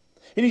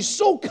 And he's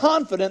so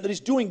confident that he's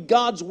doing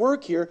God's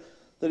work here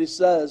that he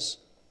says,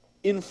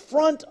 in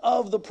front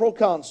of the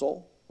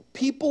proconsul,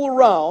 people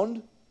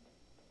around,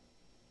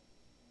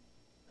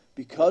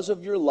 because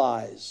of your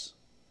lies,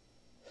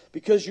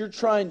 because you're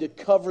trying to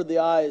cover the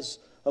eyes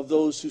of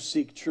those who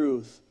seek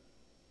truth,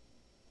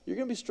 you're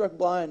going to be struck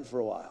blind for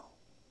a while.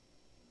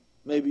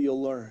 Maybe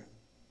you'll learn.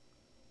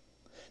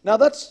 Now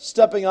that's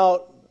stepping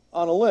out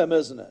on a limb,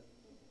 isn't it?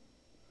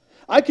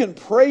 I can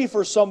pray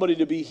for somebody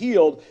to be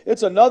healed.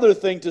 It's another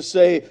thing to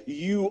say,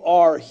 you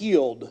are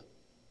healed.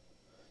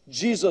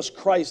 Jesus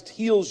Christ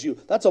heals you.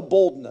 That's a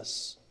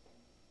boldness.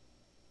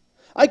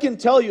 I can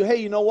tell you, hey,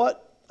 you know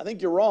what? I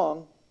think you're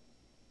wrong.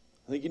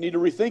 I think you need to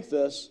rethink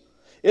this.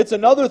 It's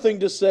another thing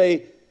to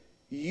say,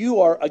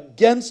 you are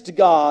against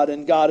God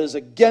and God is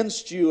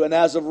against you, and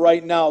as of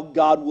right now,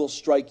 God will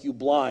strike you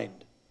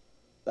blind.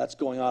 That's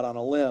going out on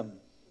a limb.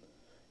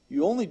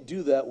 You only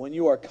do that when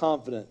you are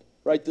confident.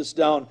 Write this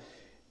down.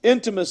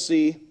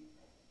 Intimacy,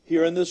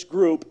 here in this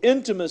group,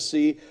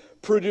 intimacy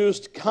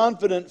produced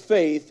confident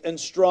faith and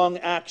strong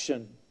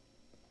action.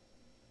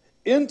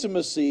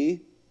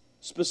 Intimacy,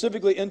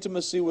 specifically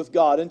intimacy with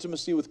God,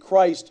 intimacy with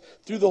Christ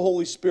through the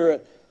Holy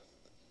Spirit,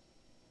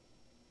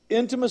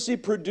 intimacy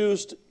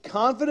produced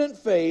confident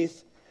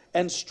faith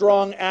and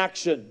strong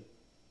action.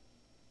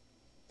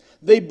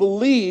 They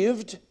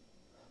believed,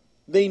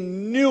 they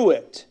knew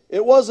it.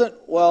 It wasn't,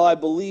 well, I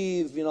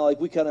believe, like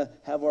we kind of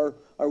have our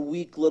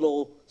weak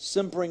little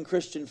simpering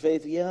Christian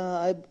faith. Yeah,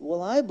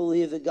 I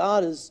believe that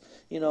God is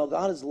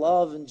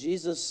love and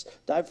Jesus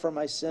died for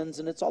my sins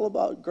and it's all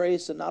about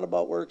grace and not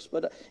about works,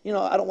 but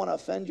I don't want to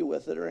offend you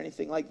with it or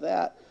anything like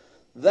that.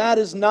 That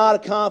is not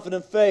a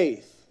confident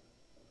faith.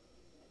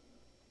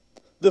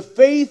 The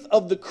faith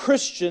of the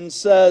Christian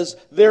says,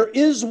 there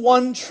is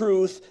one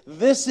truth,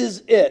 this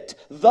is it,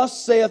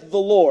 thus saith the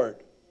Lord.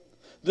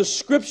 The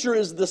Scripture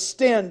is the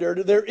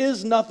standard, there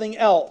is nothing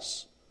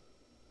else.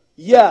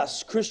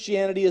 Yes,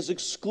 Christianity is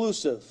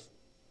exclusive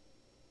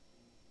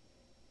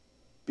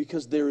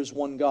because there is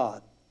one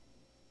God.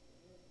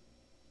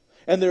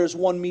 And there is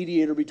one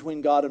mediator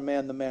between God and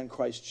man, the man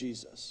Christ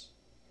Jesus.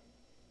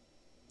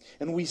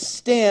 And we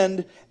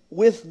stand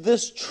with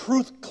this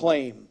truth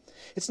claim.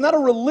 It's not a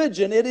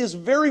religion, it is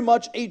very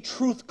much a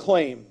truth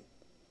claim.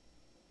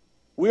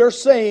 We are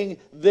saying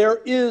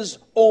there is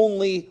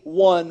only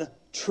one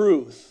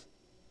truth.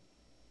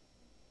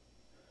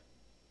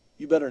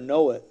 You better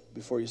know it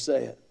before you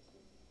say it.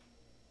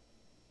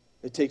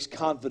 It takes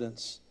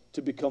confidence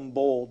to become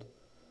bold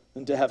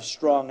and to have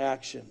strong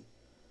action.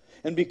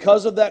 And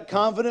because of that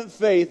confident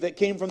faith that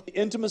came from the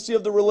intimacy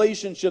of the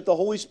relationship, the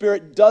Holy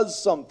Spirit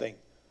does something.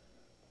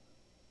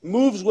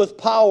 Moves with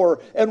power.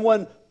 And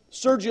when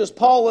Sergius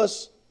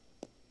Paulus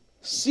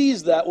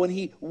sees that, when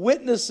he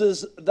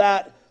witnesses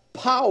that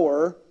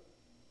power,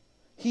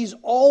 he's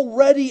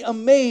already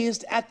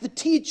amazed at the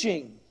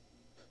teaching.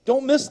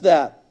 Don't miss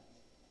that.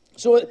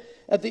 So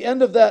at the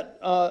end of that,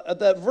 at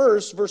that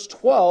verse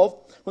 12,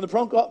 when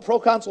the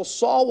proconsul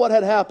saw what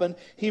had happened,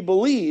 he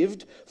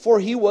believed, for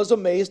he was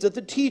amazed at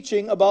the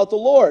teaching about the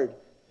Lord.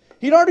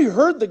 He'd already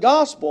heard the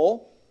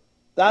gospel.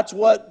 That's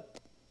what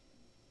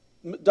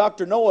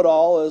Dr.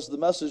 Know-It-All, as the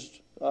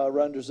Message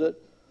renders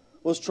it,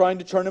 was trying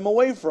to turn him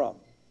away from,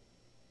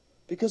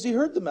 because he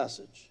heard the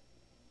message.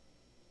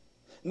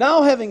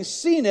 Now, having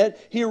seen it,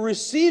 he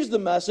receives the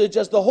message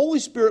as the Holy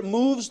Spirit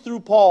moves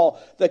through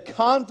Paul. The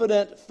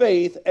confident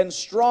faith and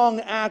strong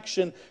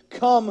action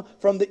come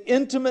from the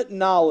intimate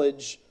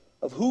knowledge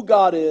of who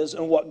God is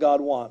and what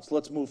God wants.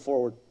 Let's move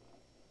forward.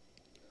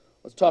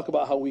 Let's talk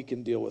about how we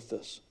can deal with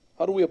this.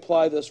 How do we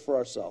apply this for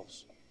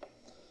ourselves?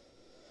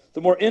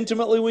 The more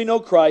intimately we know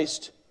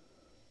Christ,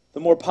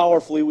 the more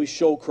powerfully we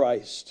show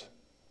Christ.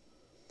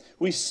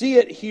 We see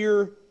it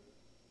here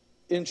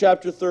in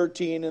chapter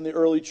 13 in the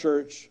early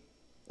church.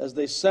 As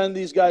they send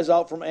these guys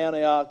out from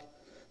Antioch,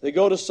 they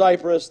go to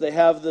Cyprus, they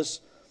have this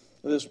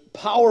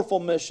powerful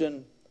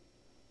mission,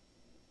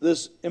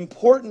 this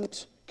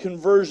important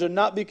conversion,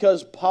 not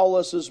because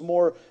Paulus is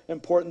more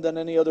important than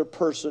any other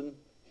person,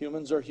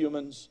 humans are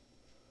humans,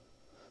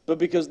 but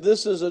because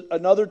this is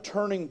another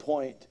turning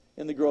point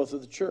in the growth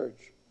of the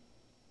church.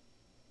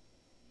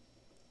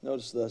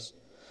 Notice this.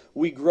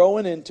 We grow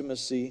in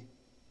intimacy,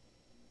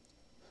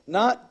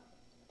 not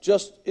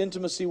just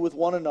intimacy with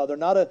one another,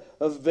 not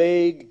a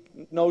vague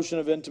notion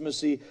of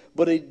intimacy,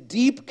 but a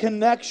deep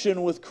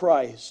connection with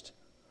Christ.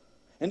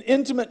 An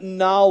intimate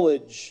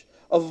knowledge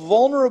of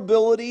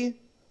vulnerability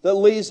that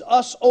lays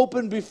us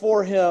open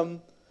before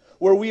Him,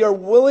 where we are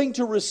willing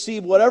to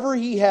receive whatever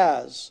He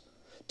has,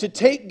 to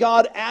take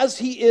God as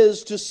He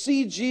is, to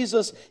see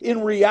Jesus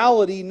in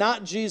reality,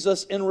 not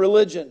Jesus in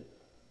religion.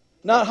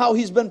 Not how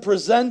He's been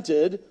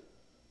presented,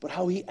 but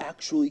how He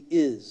actually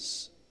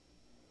is.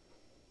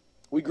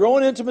 We grow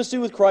in intimacy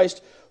with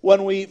Christ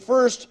when we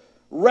first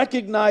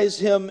recognize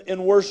Him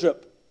in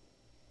worship.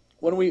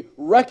 When we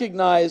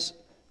recognize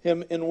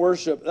Him in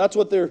worship. That's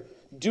what they're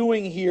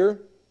doing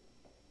here.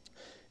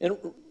 And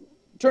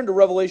turn to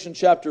Revelation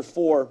chapter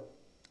 4.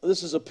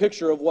 This is a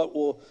picture of what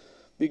will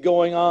be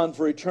going on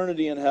for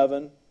eternity in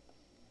heaven.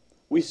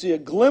 We see a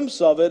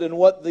glimpse of it in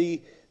what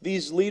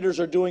these leaders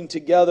are doing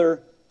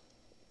together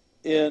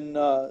in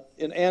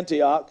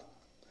Antioch.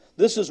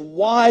 This is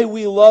why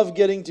we love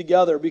getting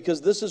together, because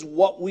this is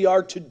what we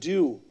are to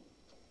do.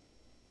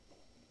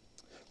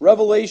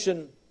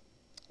 Revelation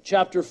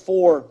chapter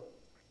 4.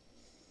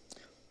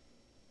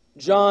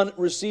 John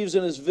receives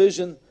in his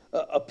vision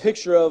a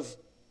picture of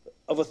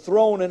a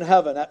throne in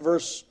heaven at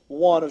verse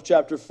 1 of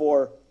chapter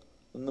 4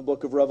 in the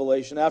book of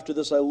Revelation. After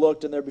this I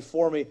looked, and there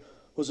before me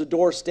was a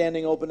door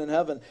standing open in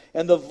heaven.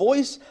 And the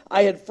voice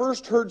I had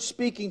first heard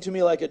speaking to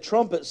me like a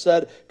trumpet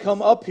said,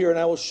 "Come up here, and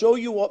I will show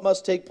you what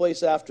must take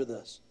place after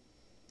this."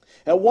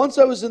 At once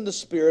I was in the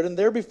Spirit, and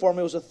there before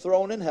me was a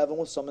throne in heaven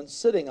with someone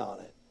sitting on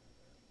it.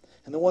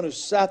 And the one who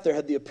sat there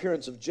had the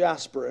appearance of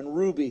jasper and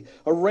ruby.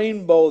 A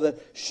rainbow that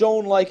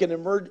shone like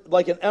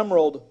an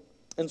emerald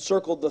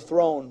encircled the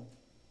throne.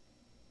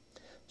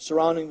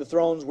 Surrounding the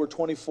thrones were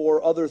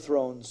 24 other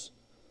thrones.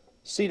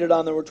 Seated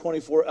on them were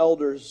 24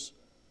 elders.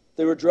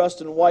 They were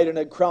dressed in white and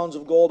had crowns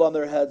of gold on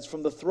their heads.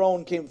 From the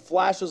throne came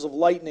flashes of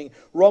lightning,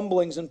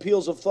 rumblings, and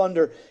peals of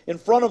thunder. In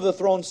front of the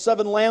throne,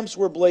 7 lamps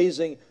were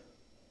blazing.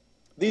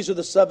 These are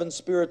the 7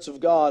 spirits of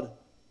God.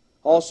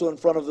 Also in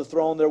front of the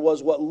throne there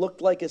was what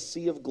looked like a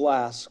sea of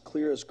glass,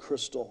 clear as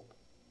crystal.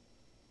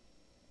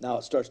 Now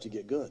it starts to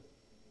get good.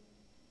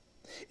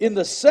 In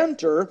the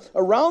center,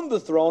 around the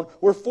throne,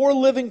 were 4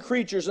 living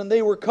creatures, and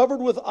they were covered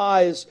with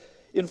eyes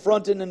in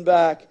front and in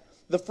back.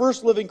 The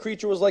first living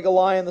creature was like a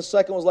lion, the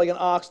second was like an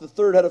ox, the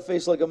third had a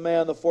face like a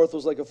man, the fourth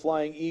was like a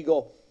flying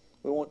eagle.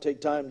 We won't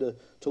take time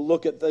to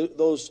look at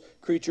those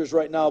creatures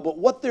right now, but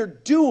what they're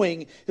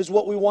doing is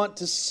what we want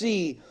to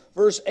see.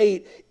 Verse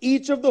 8,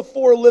 each of the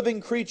 4 living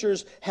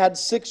creatures had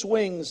 6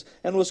 wings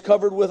and was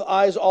covered with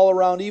eyes all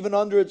around, even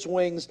under its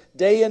wings.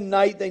 Day and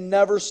night they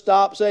never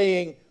stop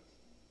saying,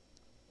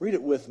 read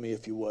it with me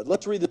if you would.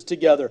 Let's read this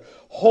together.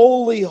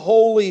 Holy,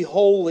 holy,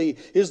 holy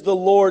is the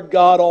Lord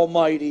God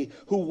Almighty,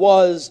 who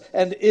was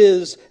and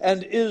is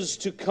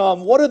to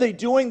come. What are they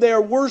doing? They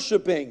are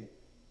worshiping.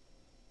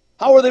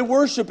 How are they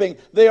worshiping?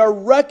 They are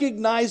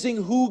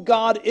recognizing who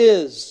God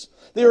is.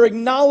 They are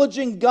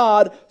acknowledging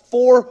God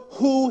for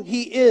who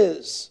He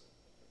is.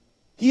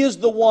 He is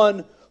the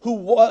one who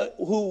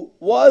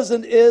was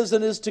and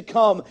is to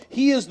come.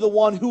 He is the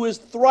one who is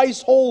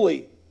thrice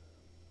holy.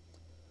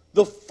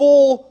 The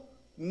full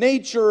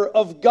nature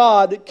of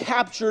God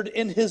captured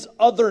in His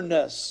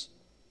otherness.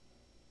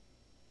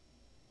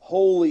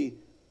 Holy,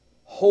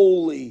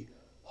 holy,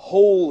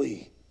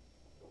 holy,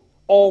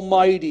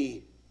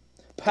 almighty.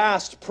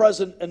 Past,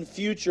 present, and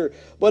future.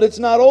 But it's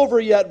not over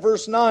yet.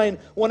 Verse 9,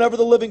 whenever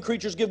the living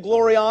creatures give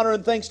glory, honor,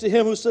 and thanks to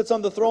Him who sits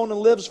on the throne and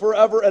lives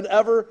forever and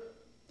ever,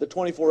 the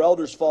 24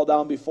 elders fall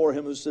down before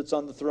Him who sits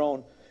on the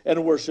throne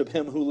and worship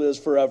Him who lives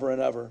forever and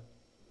ever.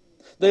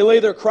 They lay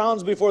their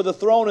crowns before the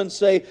throne and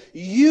say,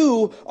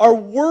 you are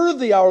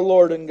worthy, our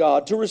Lord and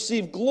God, to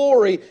receive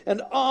glory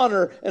and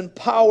honor and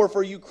power,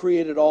 for you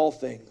created all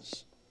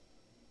things.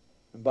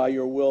 And by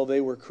your will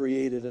they were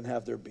created and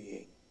have their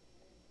being.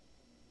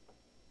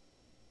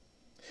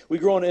 We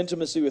grow in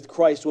intimacy with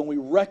Christ when we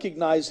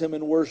recognize Him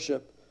in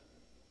worship.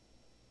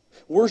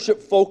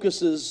 Worship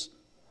focuses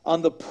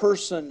on the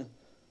person,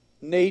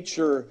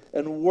 nature,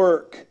 and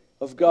work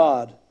of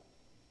God.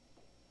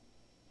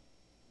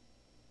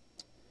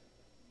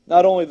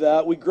 Not only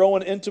that, we grow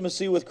in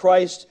intimacy with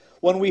Christ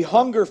when we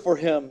hunger for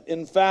Him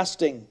in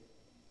fasting.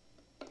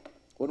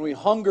 When we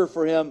hunger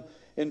for Him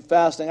in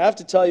fasting. I have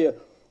to tell you,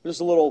 just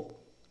a little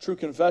true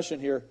confession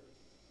here.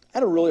 I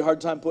had a really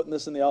hard time putting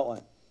this in the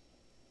outline.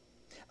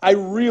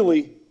 I'm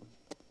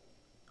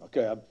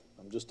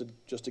just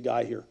a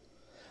guy here.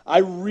 I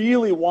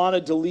really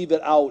wanted to leave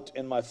it out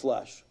in my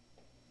flesh.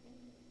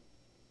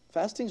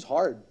 Fasting's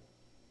hard.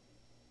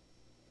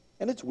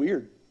 And it's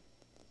weird.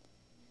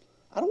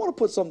 I don't want to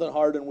put something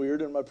hard and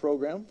weird in my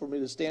program for me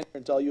to stand here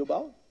and tell you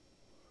about.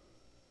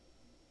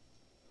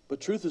 But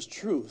truth is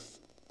truth.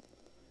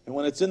 And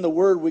when it's in the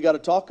Word, we got to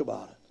talk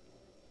about it.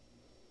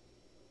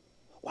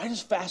 Why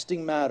does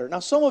fasting matter? Now,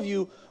 some of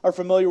you are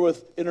familiar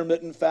with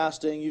intermittent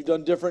fasting. You've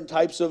done different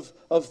types of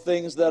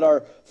things that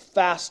are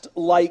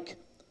fast-like.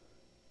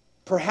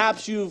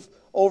 Perhaps you've,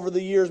 over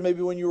the years,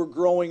 maybe when you were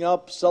growing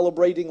up,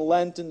 celebrating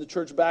Lent in the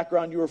church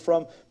background you were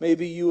from,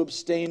 maybe you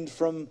abstained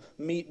from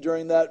meat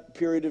during that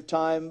period of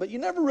time, but you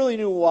never really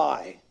knew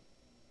why.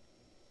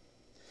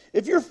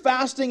 If you're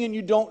fasting and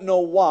you don't know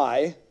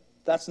why,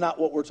 that's not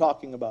what we're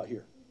talking about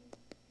here.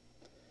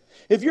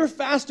 If you're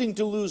fasting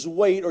to lose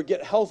weight or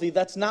get healthy,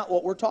 that's not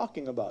what we're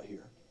talking about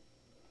here.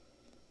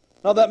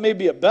 Now, that may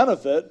be a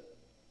benefit,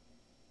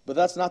 but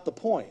that's not the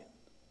point.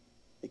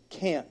 It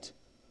can't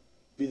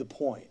be the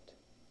point.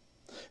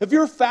 If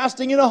you're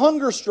fasting in a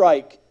hunger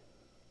strike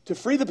to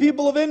free the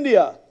people of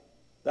India,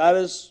 that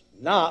is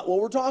not what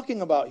we're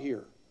talking about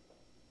here.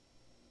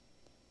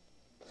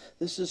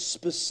 This is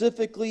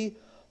specifically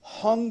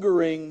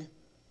hungering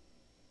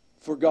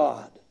for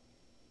God.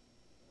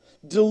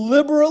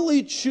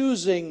 Deliberately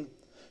choosing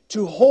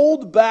to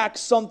hold back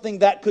something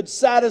that could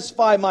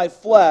satisfy my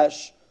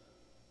flesh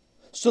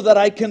so that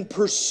I can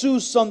pursue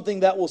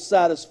something that will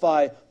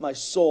satisfy my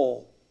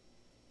soul.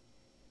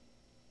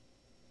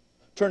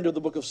 Turn to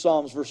the book of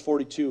Psalms,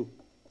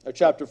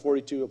 chapter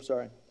 42,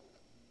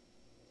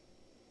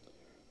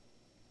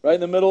 Right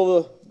in the middle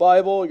of the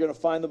Bible, you're going to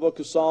find the book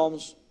of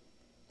Psalms.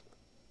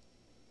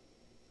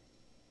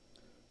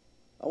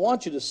 I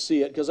want you to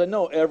see it because I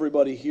know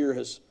everybody here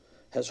has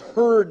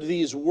heard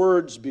these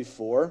words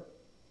before.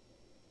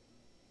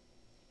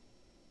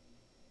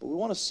 But we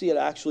want to see it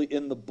actually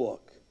in the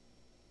book.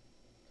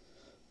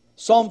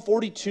 Psalm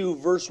 42,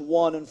 verse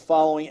 1 and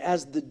following,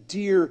 as the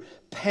deer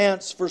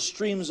pants for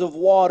streams of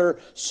water,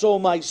 so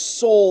my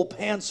soul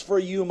pants for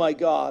you, my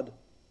God.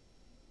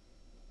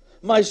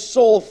 My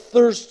soul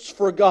thirsts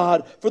for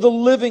God, for the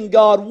living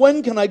God.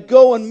 When can I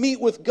go and meet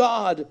with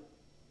God?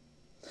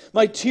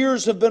 My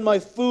tears have been my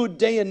food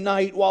day and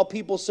night, while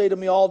people say to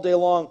me all day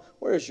long,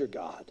 where is your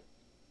God?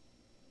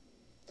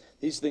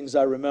 These things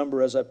I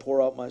remember as I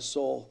pour out my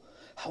soul.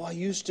 How I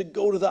used to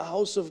go to the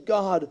house of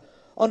God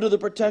under the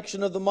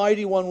protection of the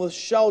Mighty One with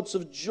shouts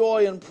of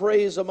joy and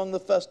praise among the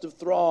festive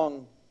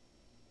throng.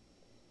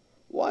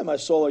 Why, my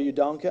soul, are you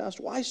downcast?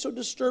 Why so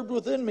disturbed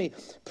within me?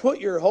 Put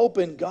your hope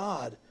in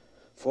God,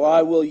 for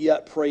I will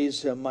yet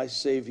praise Him, my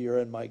Savior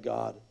and my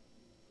God.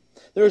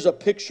 There's a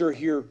picture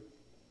here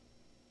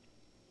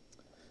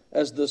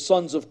as the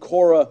sons of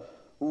Korah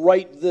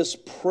write this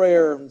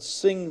prayer and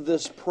sing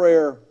this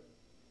prayer.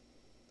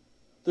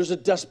 There's a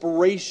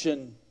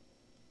desperation,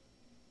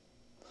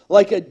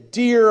 like a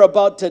deer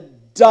about to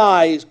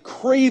die,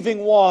 craving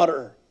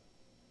water.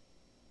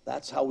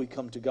 That's how we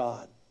come to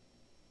God.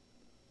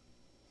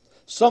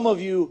 Some of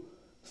you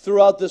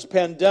throughout this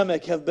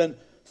pandemic have been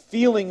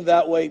feeling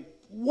that way.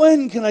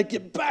 When can I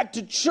get back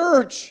to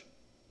church?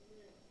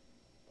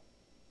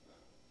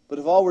 But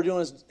if all we're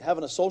doing is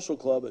having a social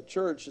club at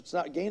church, it's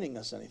not gaining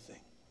us anything.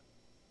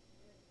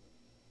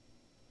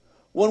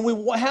 When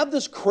we have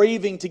this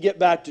craving to get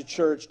back to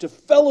church, to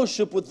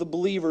fellowship with the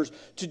believers,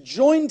 to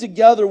join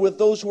together with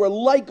those who are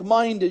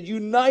like-minded,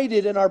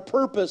 united in our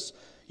purpose,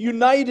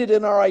 united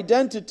in our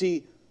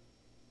identity,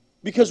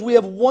 because we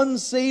have one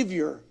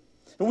Savior,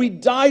 and we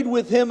died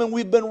with Him, and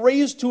we've been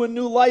raised to a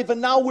new life, and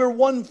now we're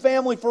one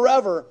family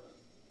forever,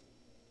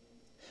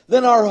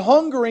 then our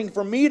hungering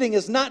for meeting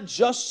is not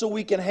just so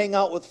we can hang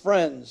out with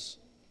friends.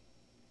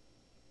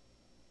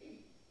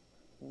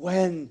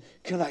 When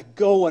can I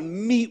go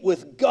and meet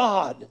with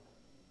God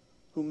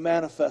who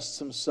manifests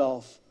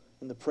Himself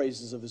in the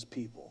praises of His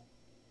people?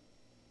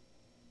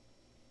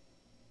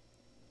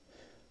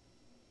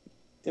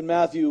 In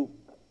Matthew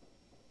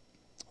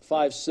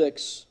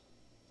 5:6,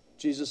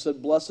 Jesus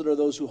said, "Blessed are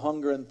those who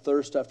hunger and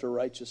thirst after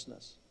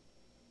righteousness."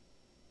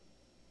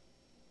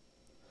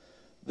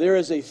 There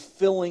is a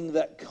filling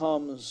that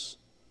comes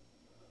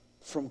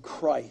from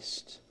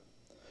Christ,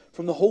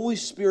 from the Holy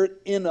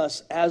Spirit in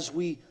us as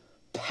we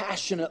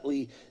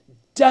passionately,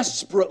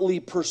 desperately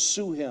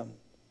pursue Him.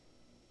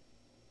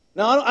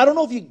 Now, I don't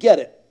know if you get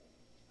it.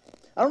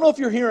 I don't know if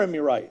you're hearing me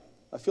right.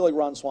 I feel like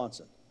Ron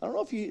Swanson. I don't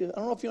know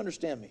if you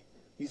understand me.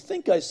 You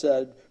think I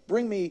said,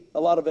 bring me a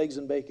lot of eggs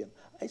and bacon.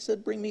 I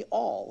said, bring me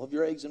all of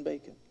your eggs and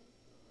bacon.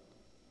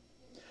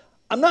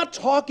 I'm not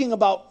talking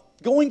about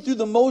going through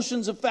the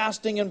motions of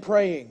fasting and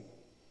praying.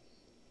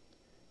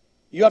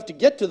 You have to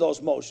get to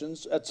those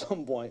motions at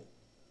some point.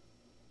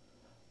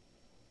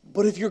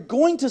 But if you're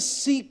going to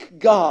seek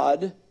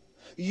God,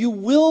 you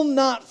will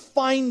not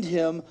find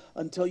Him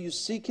until you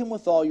seek Him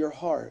with all your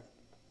heart,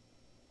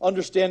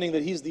 understanding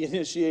that He's the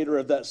initiator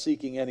of that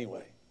seeking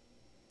anyway.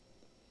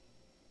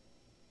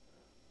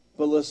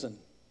 But listen,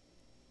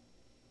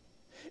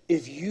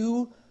 if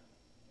you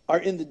are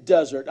in the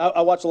desert,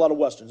 I watch a lot of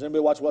Westerns.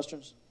 Anybody watch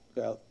Westerns?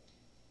 Okay.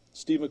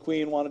 Steve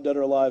McQueen, Wanted Dead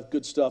or Alive,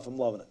 good stuff, I'm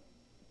loving it.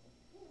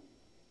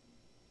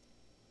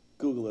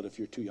 Google it if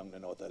you're too young to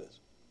know what that is.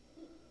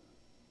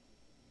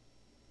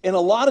 And a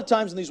lot of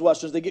times in these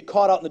Westerns, they get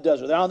caught out in the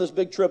desert. They're on this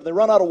big trip, and they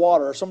run out of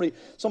water, or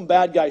some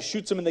bad guy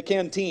shoots them in the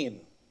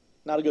canteen.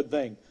 Not a good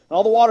thing. And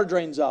all the water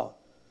drains out.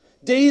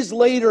 Days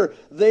later,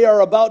 they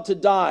are about to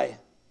die.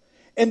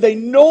 And they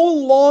no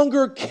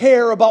longer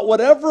care about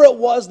whatever it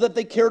was that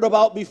they cared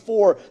about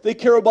before. They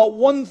care about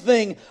one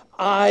thing: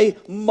 I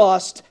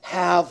must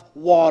have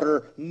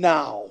water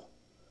now.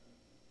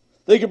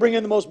 They could bring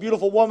in the most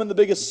beautiful woman, the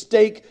biggest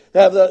steak,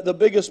 have the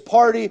biggest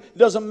party. It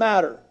doesn't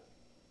matter.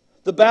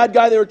 The bad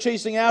guy they were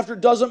chasing after,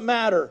 doesn't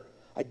matter.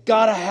 I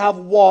gotta have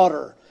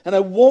water, and I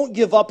won't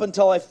give up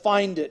until I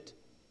find it.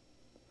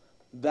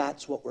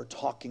 That's what we're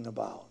talking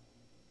about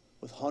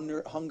with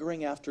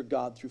hungering after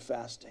God through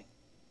fasting.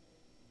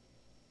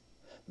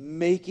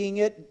 Making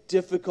it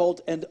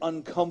difficult and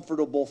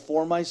uncomfortable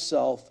for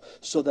myself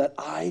so that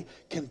I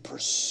can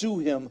pursue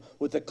Him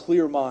with a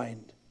clear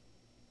mind.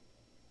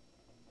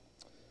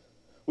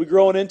 We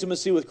grow in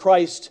intimacy with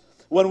Christ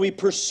when we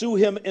pursue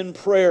Him in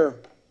prayer.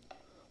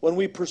 When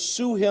we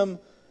pursue Him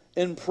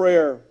in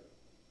prayer.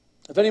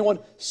 If anyone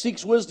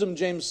seeks wisdom,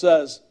 James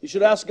says, you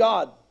should ask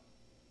God.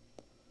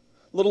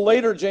 A little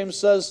later, James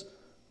says,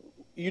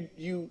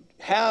 you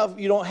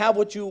don't have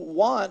what you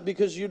want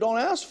because you don't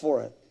ask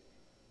for it.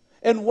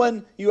 And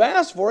when you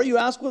ask for it, you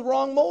ask with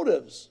wrong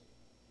motives.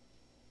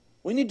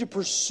 We need to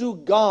pursue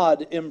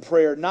God in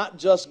prayer, not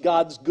just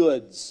God's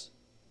goods.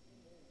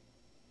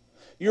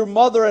 Your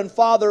mother and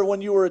father,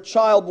 when you were a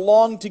child,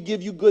 longed to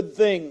give you good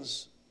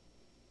things.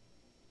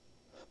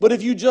 But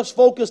if you just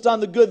focused on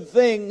the good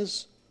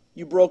things,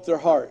 you broke their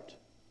heart.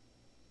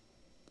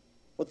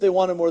 What they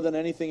wanted more than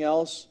anything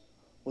else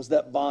was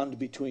that bond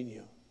between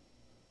you,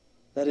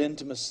 that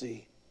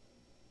intimacy,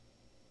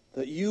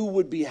 that you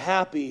would be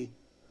happy,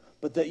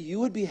 but that you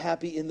would be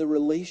happy in the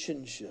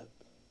relationship.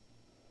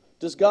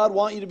 Does God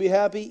want you to be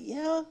happy?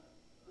 Yeah.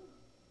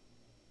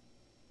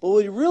 But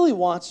what He really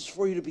wants is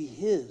for you to be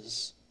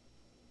His,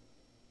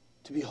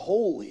 to be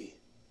holy,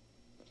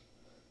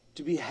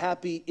 to be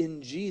happy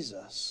in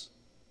Jesus.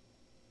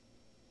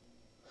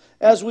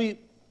 As we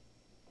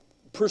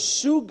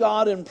pursue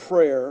God in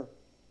prayer,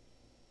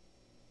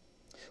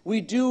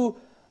 we do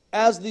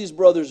as these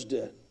brothers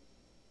did.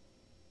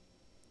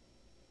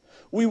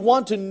 We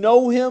want to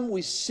know Him.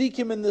 We seek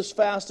Him in this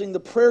fasting. The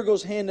prayer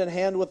goes hand in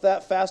hand with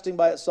that. Fasting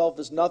by itself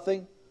is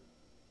nothing.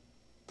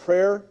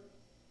 Prayer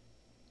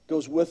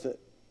goes with it.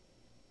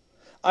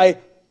 I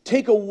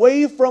take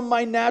away from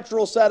my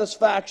natural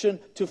satisfaction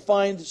to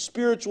find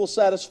spiritual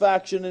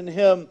satisfaction in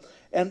Him,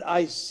 and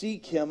I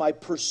seek Him. I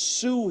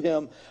pursue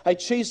Him. I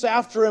chase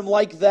after Him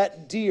like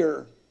that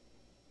deer.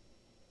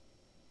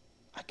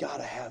 I got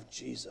to have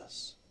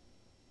Jesus.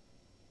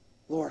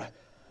 Lord, I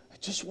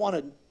just want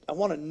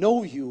to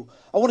know You.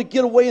 I want to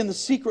get away in the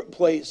secret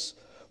place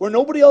where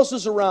nobody else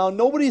is around.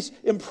 Nobody's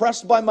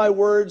impressed by my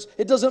words.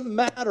 It doesn't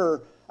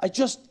matter. I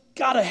just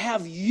got to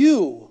have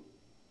You.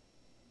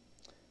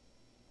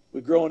 We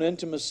grow in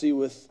intimacy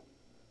with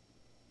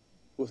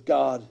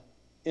God,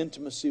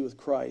 intimacy with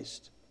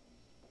Christ,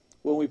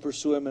 when we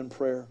pursue Him in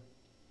prayer.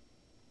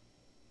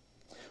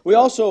 We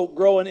also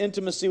grow in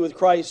intimacy with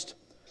Christ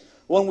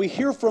when we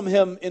hear from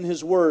Him in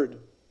His Word.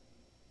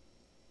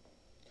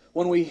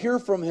 When we hear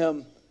from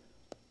Him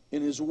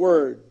in His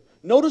Word.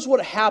 Notice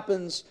what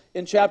happens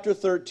in chapter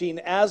 13.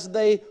 As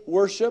they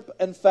worship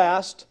and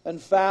fast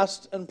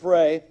and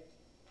pray,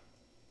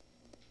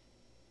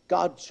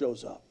 God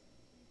shows up.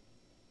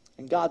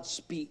 And God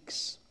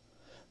speaks.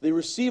 They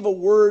receive a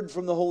word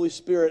from the Holy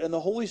Spirit, and the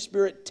Holy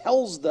Spirit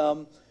tells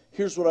them,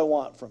 here's what I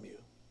want from you.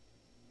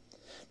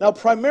 Now,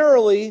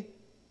 primarily,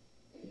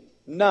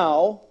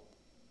 now,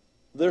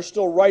 they're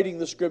still writing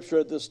the Scripture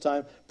at this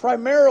time.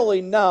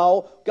 Primarily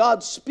now,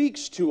 God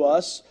speaks to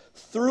us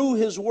through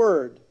His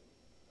Word.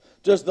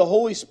 Does the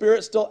Holy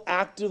Spirit still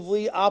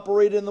actively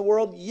operate in the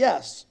world?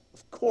 Yes,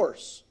 of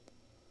course.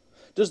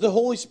 Does the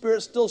Holy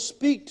Spirit still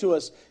speak to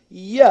us?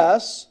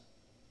 Yes.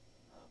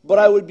 But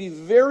I would be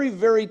very,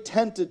 very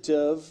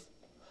tentative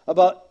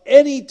about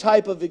any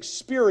type of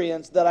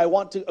experience that I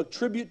want to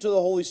attribute to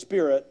the Holy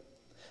Spirit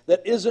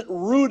that isn't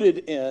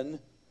rooted in,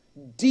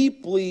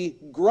 deeply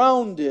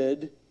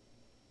grounded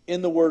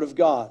in the Word of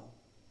God.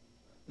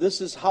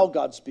 This is how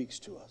God speaks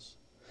to us.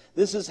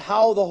 This is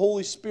how the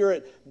Holy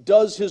Spirit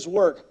does His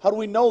work. How do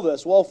we know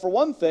this? Well, for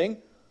one thing,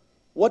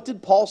 what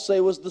did Paul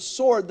say was the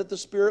sword that the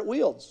Spirit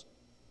wields?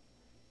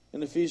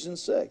 In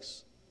Ephesians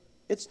 6.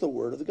 It's the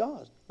Word of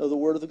God, or the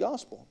Word of the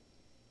Gospel.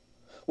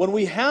 When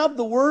we have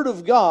the Word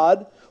of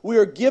God, we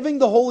are giving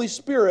the Holy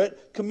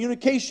Spirit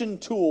communication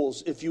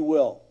tools, if you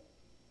will.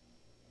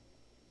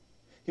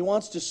 He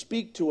wants to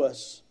speak to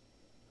us.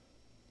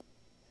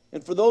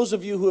 And for those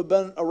of you who have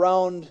been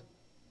around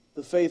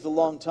the faith a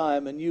long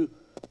time, and you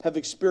have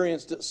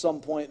experienced at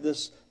some point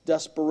this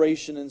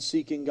desperation in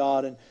seeking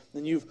God,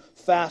 and you've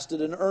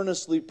fasted and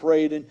earnestly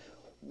prayed and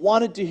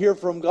wanted to hear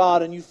from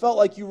God, and you felt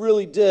like you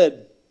really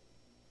did,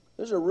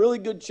 there's a really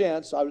good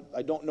chance,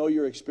 I don't know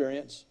your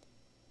experience,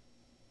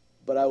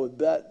 but I would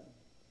bet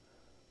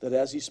that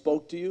as He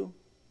spoke to you,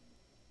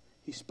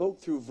 He spoke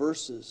through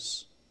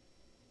verses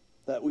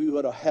that we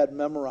would have had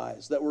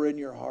memorized, that were in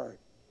your heart.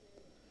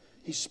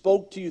 He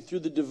spoke to you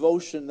through the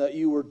devotion that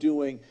you were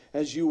doing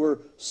as you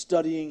were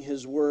studying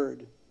His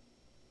Word.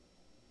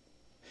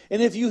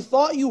 And if you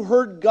thought you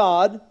heard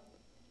God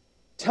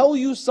tell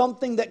you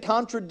something that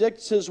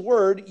contradicts His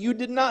Word, you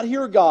did not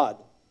hear God.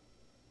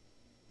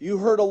 You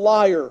heard a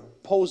liar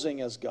posing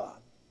as God.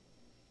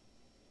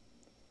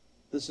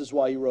 This is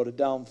why He wrote it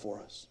down for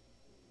us.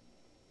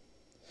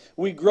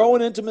 We grow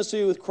in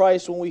intimacy with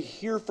Christ when we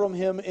hear from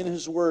Him in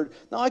His Word.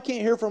 Now, I can't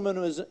hear from Him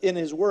in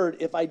His Word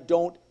if I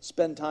don't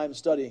spend time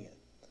studying it.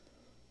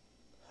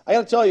 I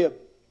got to tell you,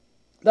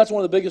 that's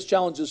one of the biggest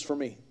challenges for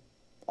me.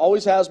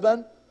 Always has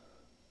been.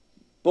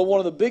 But one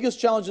of the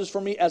biggest challenges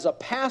for me as a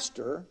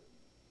pastor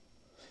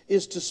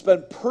is to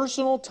spend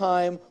personal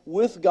time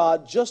with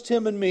God, just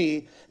Him and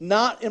me,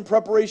 not in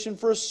preparation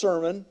for a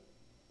sermon,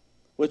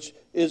 which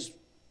is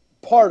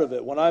part of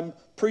it. When I'm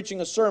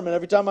preaching a sermon,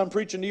 every time I'm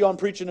preaching to you, I'm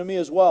preaching to me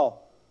as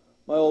well.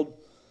 My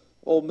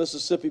old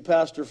Mississippi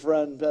pastor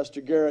friend,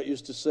 Pastor Garrett,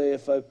 used to say,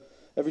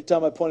 every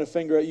time I point a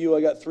finger at you,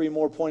 I got 3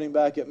 more pointing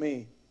back at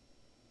me.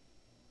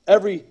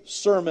 Every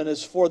sermon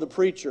is for the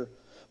preacher.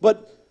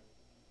 But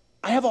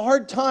I have a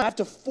hard time. I have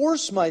to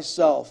force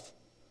myself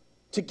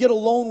to get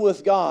alone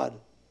with God,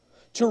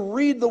 to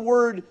read the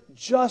Word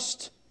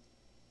just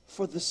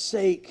for the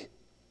sake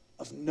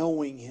of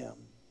knowing Him,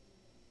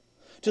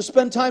 to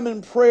spend time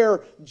in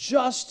prayer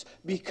just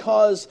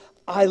because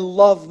I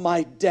love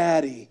my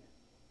daddy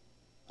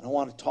and I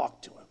want to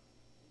talk to Him.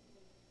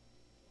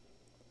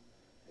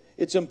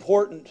 It's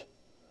important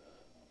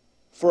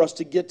for us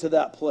to get to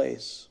that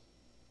place.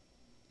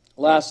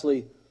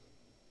 Lastly,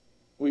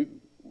 we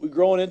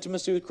grow in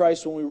intimacy with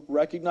Christ when we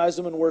recognize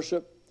Him in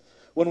worship,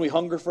 when we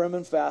hunger for Him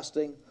in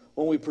fasting,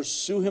 when we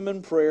pursue Him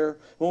in prayer,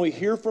 when we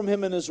hear from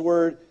Him in His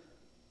Word.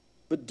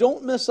 But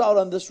don't miss out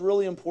on this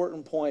really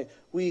important point.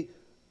 We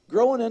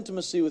grow in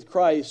intimacy with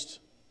Christ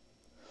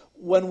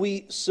when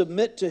we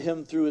submit to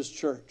Him through His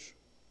church.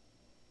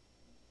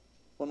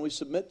 When we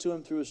submit to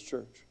Him through His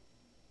church.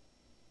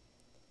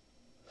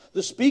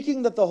 The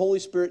speaking that the Holy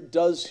Spirit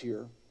does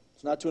here,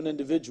 It's not to an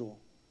individual.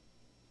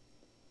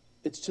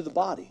 It's to the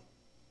body.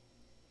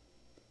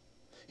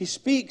 He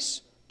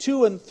speaks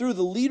to and through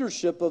the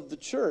leadership of the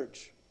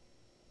church.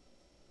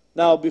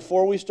 Now,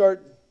 before we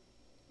start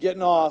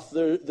getting off,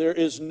 there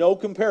is no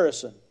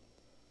comparison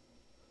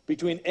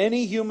between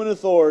any human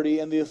authority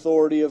and the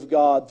authority of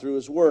God through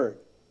His Word.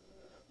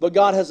 But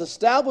God has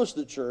established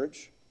the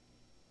church.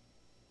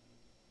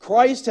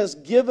 Christ has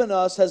given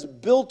us, has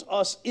built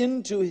us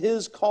into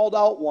His called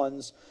out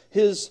ones,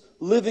 His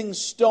living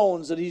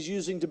stones that He's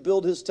using to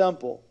build His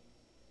temple.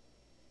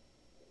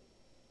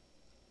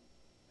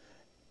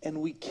 And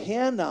we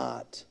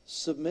cannot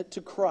submit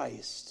to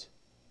Christ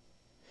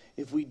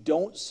if we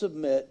don't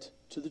submit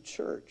to the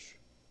church.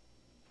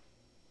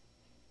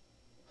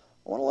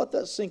 I want to let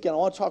that sink in. I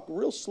want to talk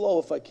real slow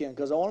if I can,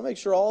 because I want to make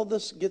sure all of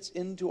this gets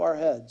into our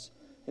heads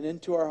and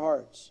into our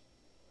hearts.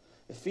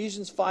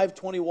 Ephesians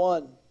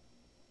 5:21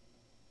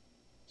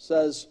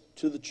 says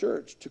to the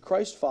church, to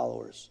Christ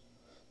followers,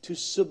 to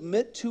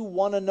submit to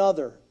one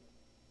another.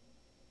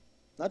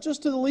 Not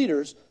just to the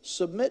leaders,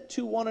 submit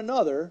to one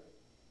another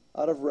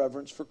out of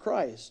reverence for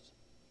Christ.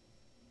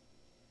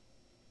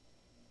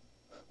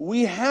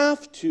 We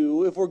have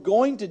to, if we're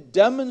going to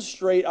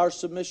demonstrate our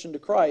submission to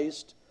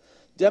Christ,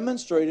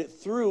 demonstrate it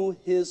through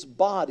His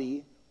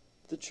body,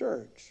 the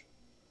church.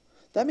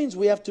 That means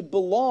we have to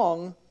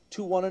belong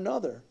to one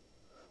another.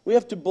 We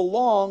have to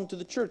belong to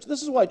the church.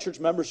 This is why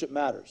church membership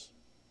matters.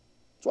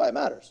 That's why it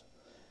matters.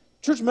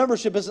 Church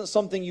membership isn't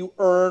something you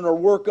earn or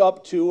work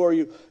up to, or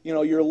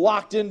you're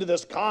locked into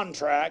this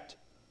contract.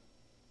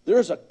 There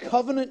is a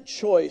covenant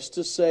choice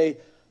to say,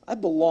 I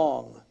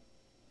belong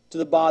to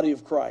the body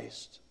of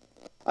Christ.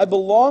 I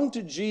belong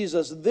to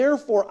Jesus,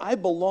 therefore I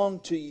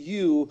belong to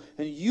you,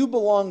 and you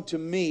belong to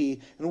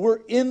me, and we're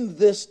in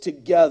this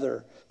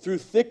together, through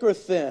thick or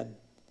thin,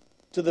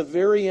 to the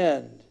very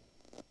end.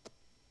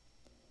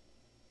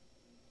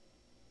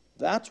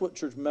 That's what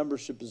church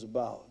membership is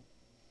about.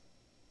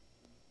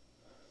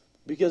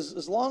 Because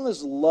as long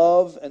as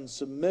love and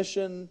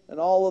submission and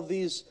all of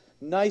these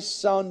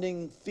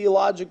nice-sounding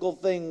theological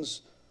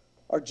things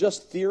are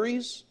just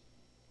theories,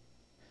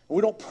 and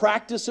we don't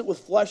practice it with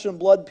flesh and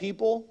blood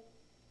people,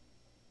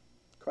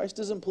 Christ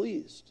isn't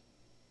pleased.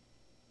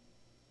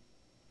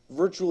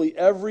 Virtually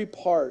every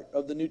part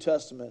of the New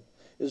Testament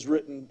is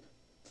written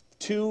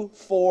to,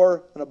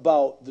 for, and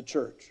about the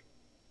church.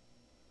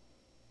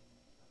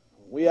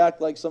 We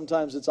act like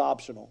sometimes it's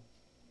optional.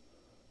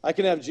 I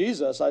can have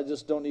Jesus, I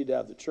just don't need to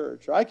have the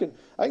church. Or I can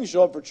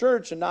show up for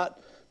church and not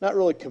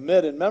really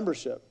commit in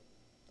membership.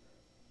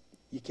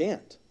 You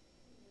can't.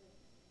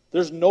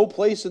 There's no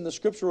place in the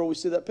Scripture where we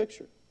see that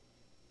picture.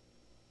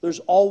 There's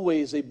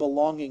always a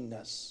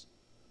belongingness.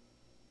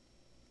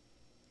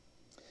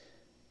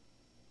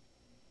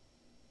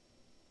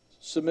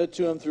 Submit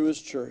to Him through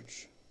His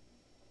church.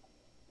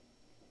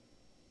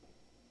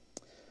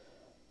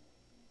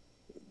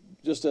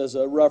 Just as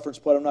a reference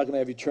point, I'm not going to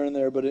have you turn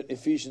there, but in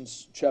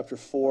Ephesians chapter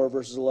 4,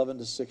 verses 11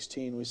 to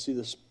 16, we see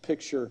this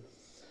picture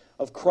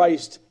of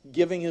Christ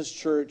giving His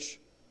church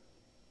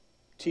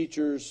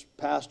teachers,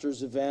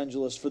 pastors,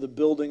 evangelists for the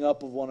building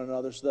up of one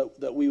another, so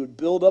that we would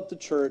build up the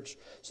church,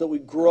 so that we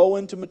grow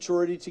into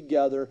maturity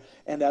together.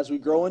 And as we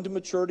grow into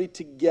maturity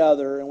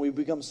together and we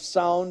become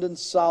sound and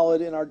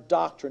solid in our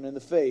doctrine and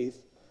the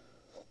faith,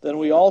 then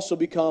we also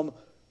become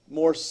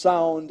more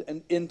sound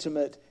and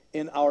intimate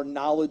in our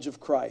knowledge of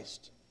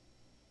Christ.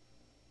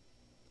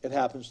 It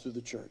happens through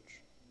the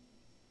church.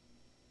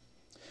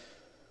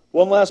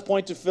 One last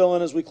point to fill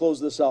in as we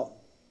close this out.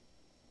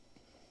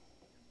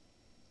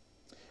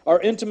 Our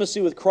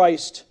intimacy with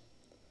Christ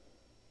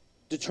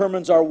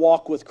determines our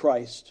walk with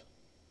Christ.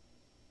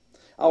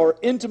 Our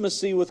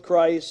intimacy with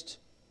Christ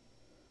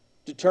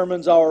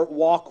determines our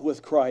walk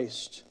with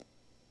Christ.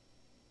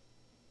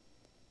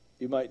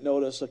 You might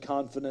notice a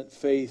confident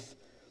faith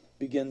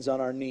begins on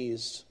our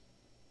knees.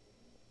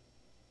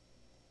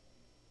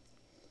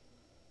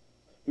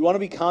 You want to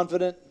be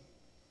confident?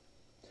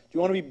 Do you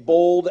want to be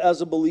bold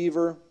as a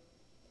believer?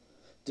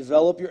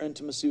 Develop your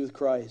intimacy with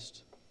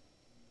Christ.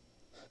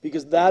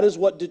 Because that is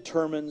what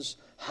determines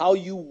how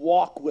you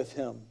walk with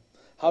Him,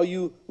 how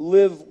you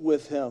live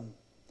with Him.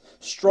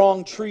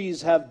 Strong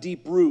trees have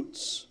deep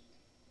roots.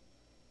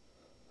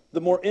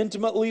 The more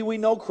intimately we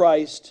know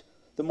Christ,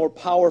 the more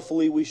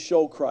powerfully we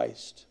show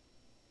Christ.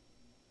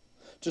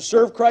 To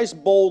serve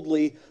Christ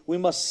boldly, we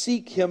must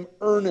seek Him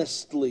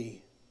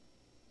earnestly.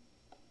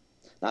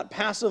 Not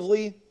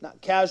passively,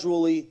 not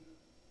casually,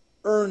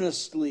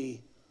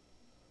 earnestly.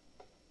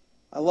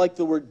 I like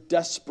the word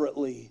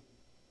desperately.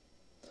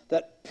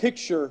 That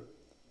picture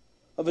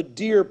of a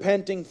deer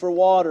panting for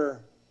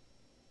water.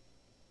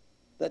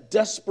 That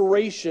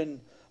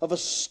desperation of a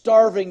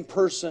starving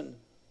person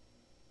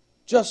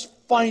just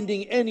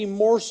finding any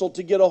morsel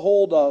to get a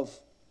hold of.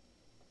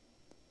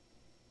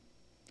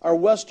 Our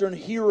Western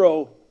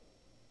hero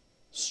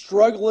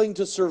struggling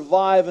to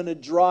survive in a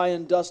dry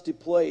and dusty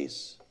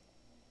place.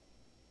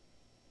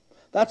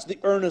 That's the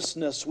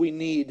earnestness we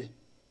need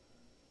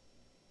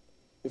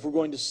if we're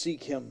going to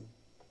seek Him.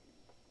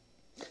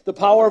 The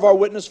power of our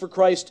witness for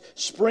Christ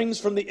springs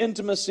from the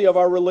intimacy of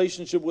our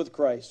relationship with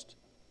Christ.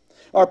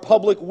 Our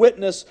public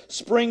witness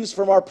springs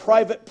from our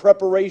private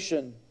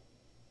preparation.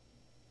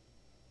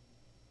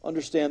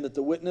 Understand that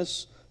the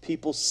witness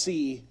people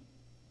see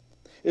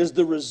is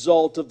the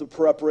result of the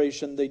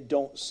preparation they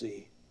don't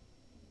see.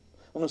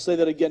 I'm going to say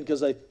that again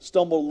because I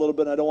stumbled a little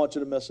bit and I don't want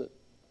you to miss it.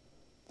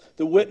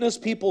 The witness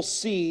people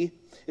see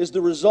is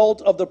the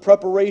result of the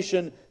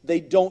preparation they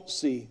don't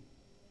see.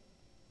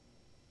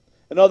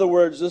 In other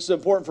words, this is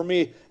important for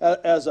me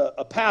as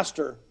a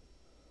pastor.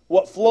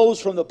 What flows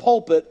from the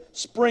pulpit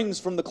springs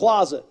from the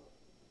closet.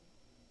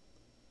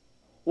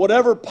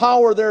 Whatever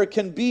power there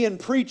can be in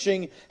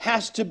preaching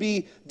has to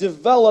be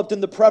developed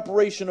in the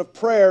preparation of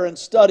prayer and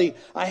study.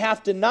 I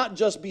have to not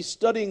just be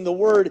studying the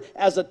Word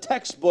as a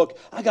textbook.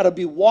 I got to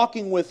be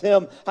walking with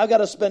Him. I got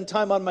to spend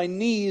time on my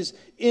knees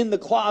in the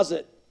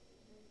closet.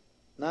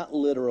 Not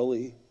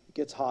literally. It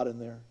gets hot in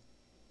there.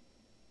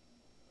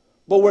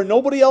 But where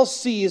nobody else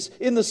sees,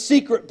 in the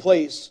secret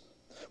place,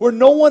 where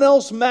no one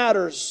else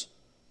matters.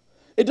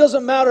 It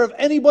doesn't matter if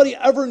anybody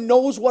ever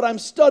knows what I'm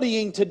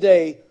studying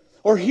today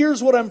or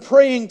hears what I'm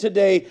praying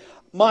today.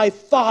 My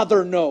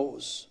Father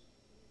knows.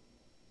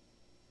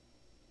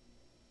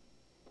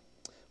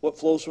 What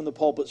flows from the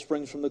pulpit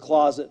springs from the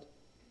closet.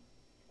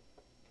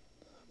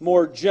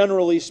 More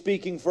generally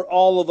speaking, for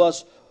all of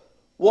us,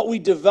 what we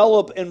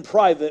develop in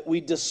private,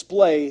 we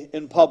display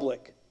in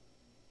public.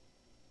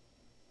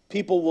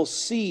 People will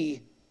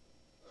see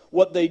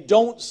what they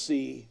don't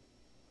see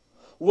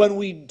when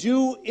we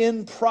do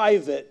in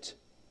private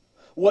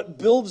what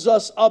builds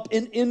us up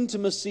in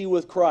intimacy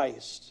with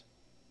Christ.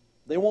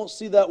 They won't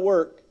see that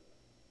work.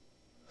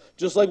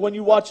 Just like when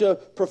you watch a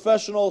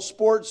professional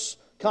sports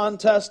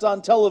contest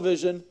on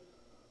television,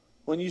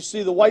 when you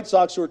see the White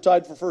Sox who are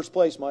tied for first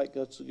place, Mike,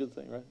 that's a good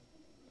thing, right?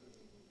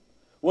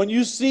 When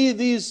you see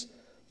these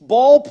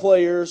ball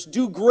players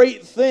do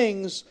great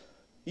things,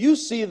 you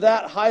see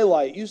that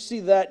highlight. You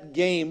see that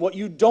game. What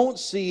you don't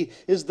see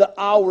is the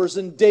hours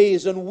and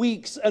days and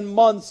weeks and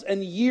months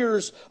and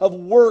years of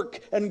work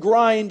and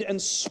grind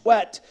and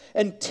sweat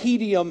and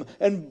tedium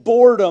and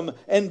boredom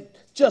and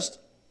just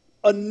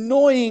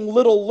annoying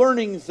little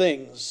learning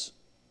things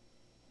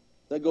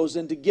that goes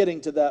into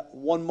getting to that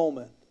one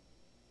moment.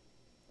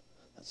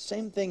 The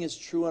same thing is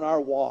true in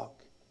our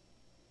walk.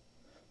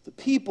 The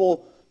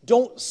people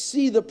don't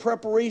see the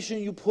preparation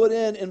you put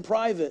in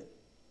private,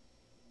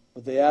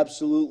 but they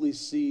absolutely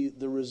see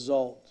the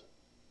result.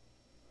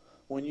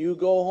 When you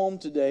go home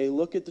today,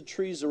 look at the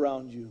trees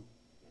around you.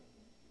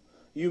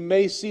 You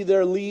may see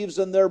their leaves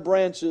and their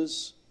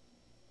branches,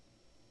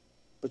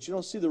 but you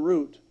don't see the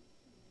root.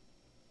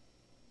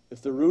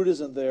 If the root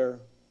isn't there,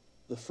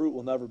 the fruit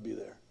will never be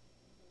there.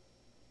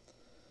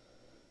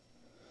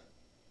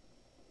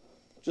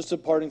 Just a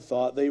parting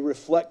thought. They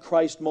reflect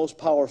Christ most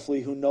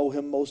powerfully who know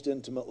Him most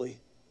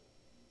intimately.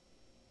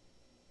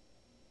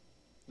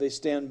 They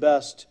stand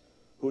best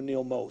who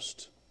kneel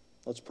most.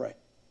 Let's pray.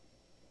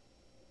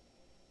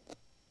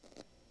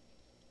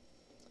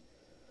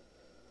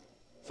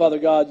 Father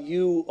God,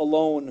 You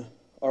alone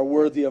are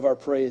worthy of our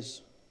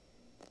praise.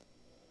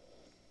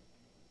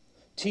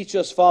 Teach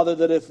us, Father,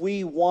 that if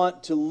we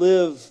want to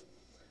live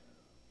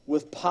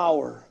with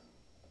power,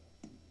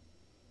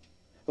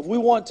 if we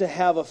want to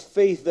have a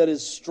faith that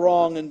is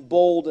strong and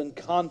bold and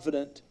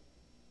confident,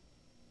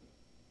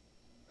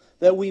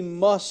 that we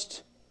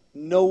must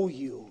know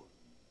You.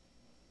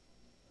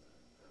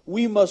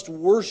 We must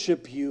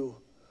worship You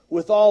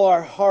with all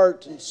our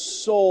heart and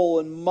soul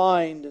and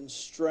mind and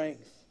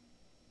strength.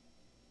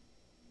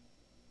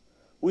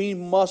 We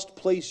must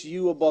place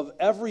You above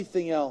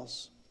everything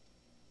else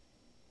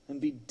and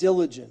be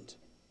diligent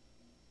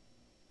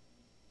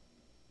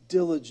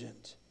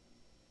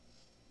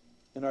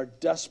in our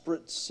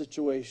desperate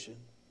situation,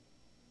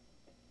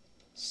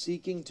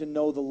 seeking to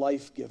know the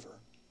life giver.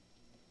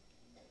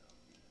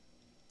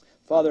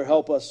 Father,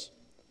 help us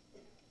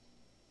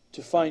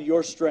to find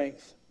Your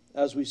strength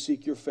as we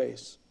seek Your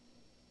face.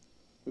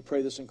 We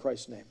pray this in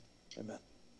Christ's name. Amen.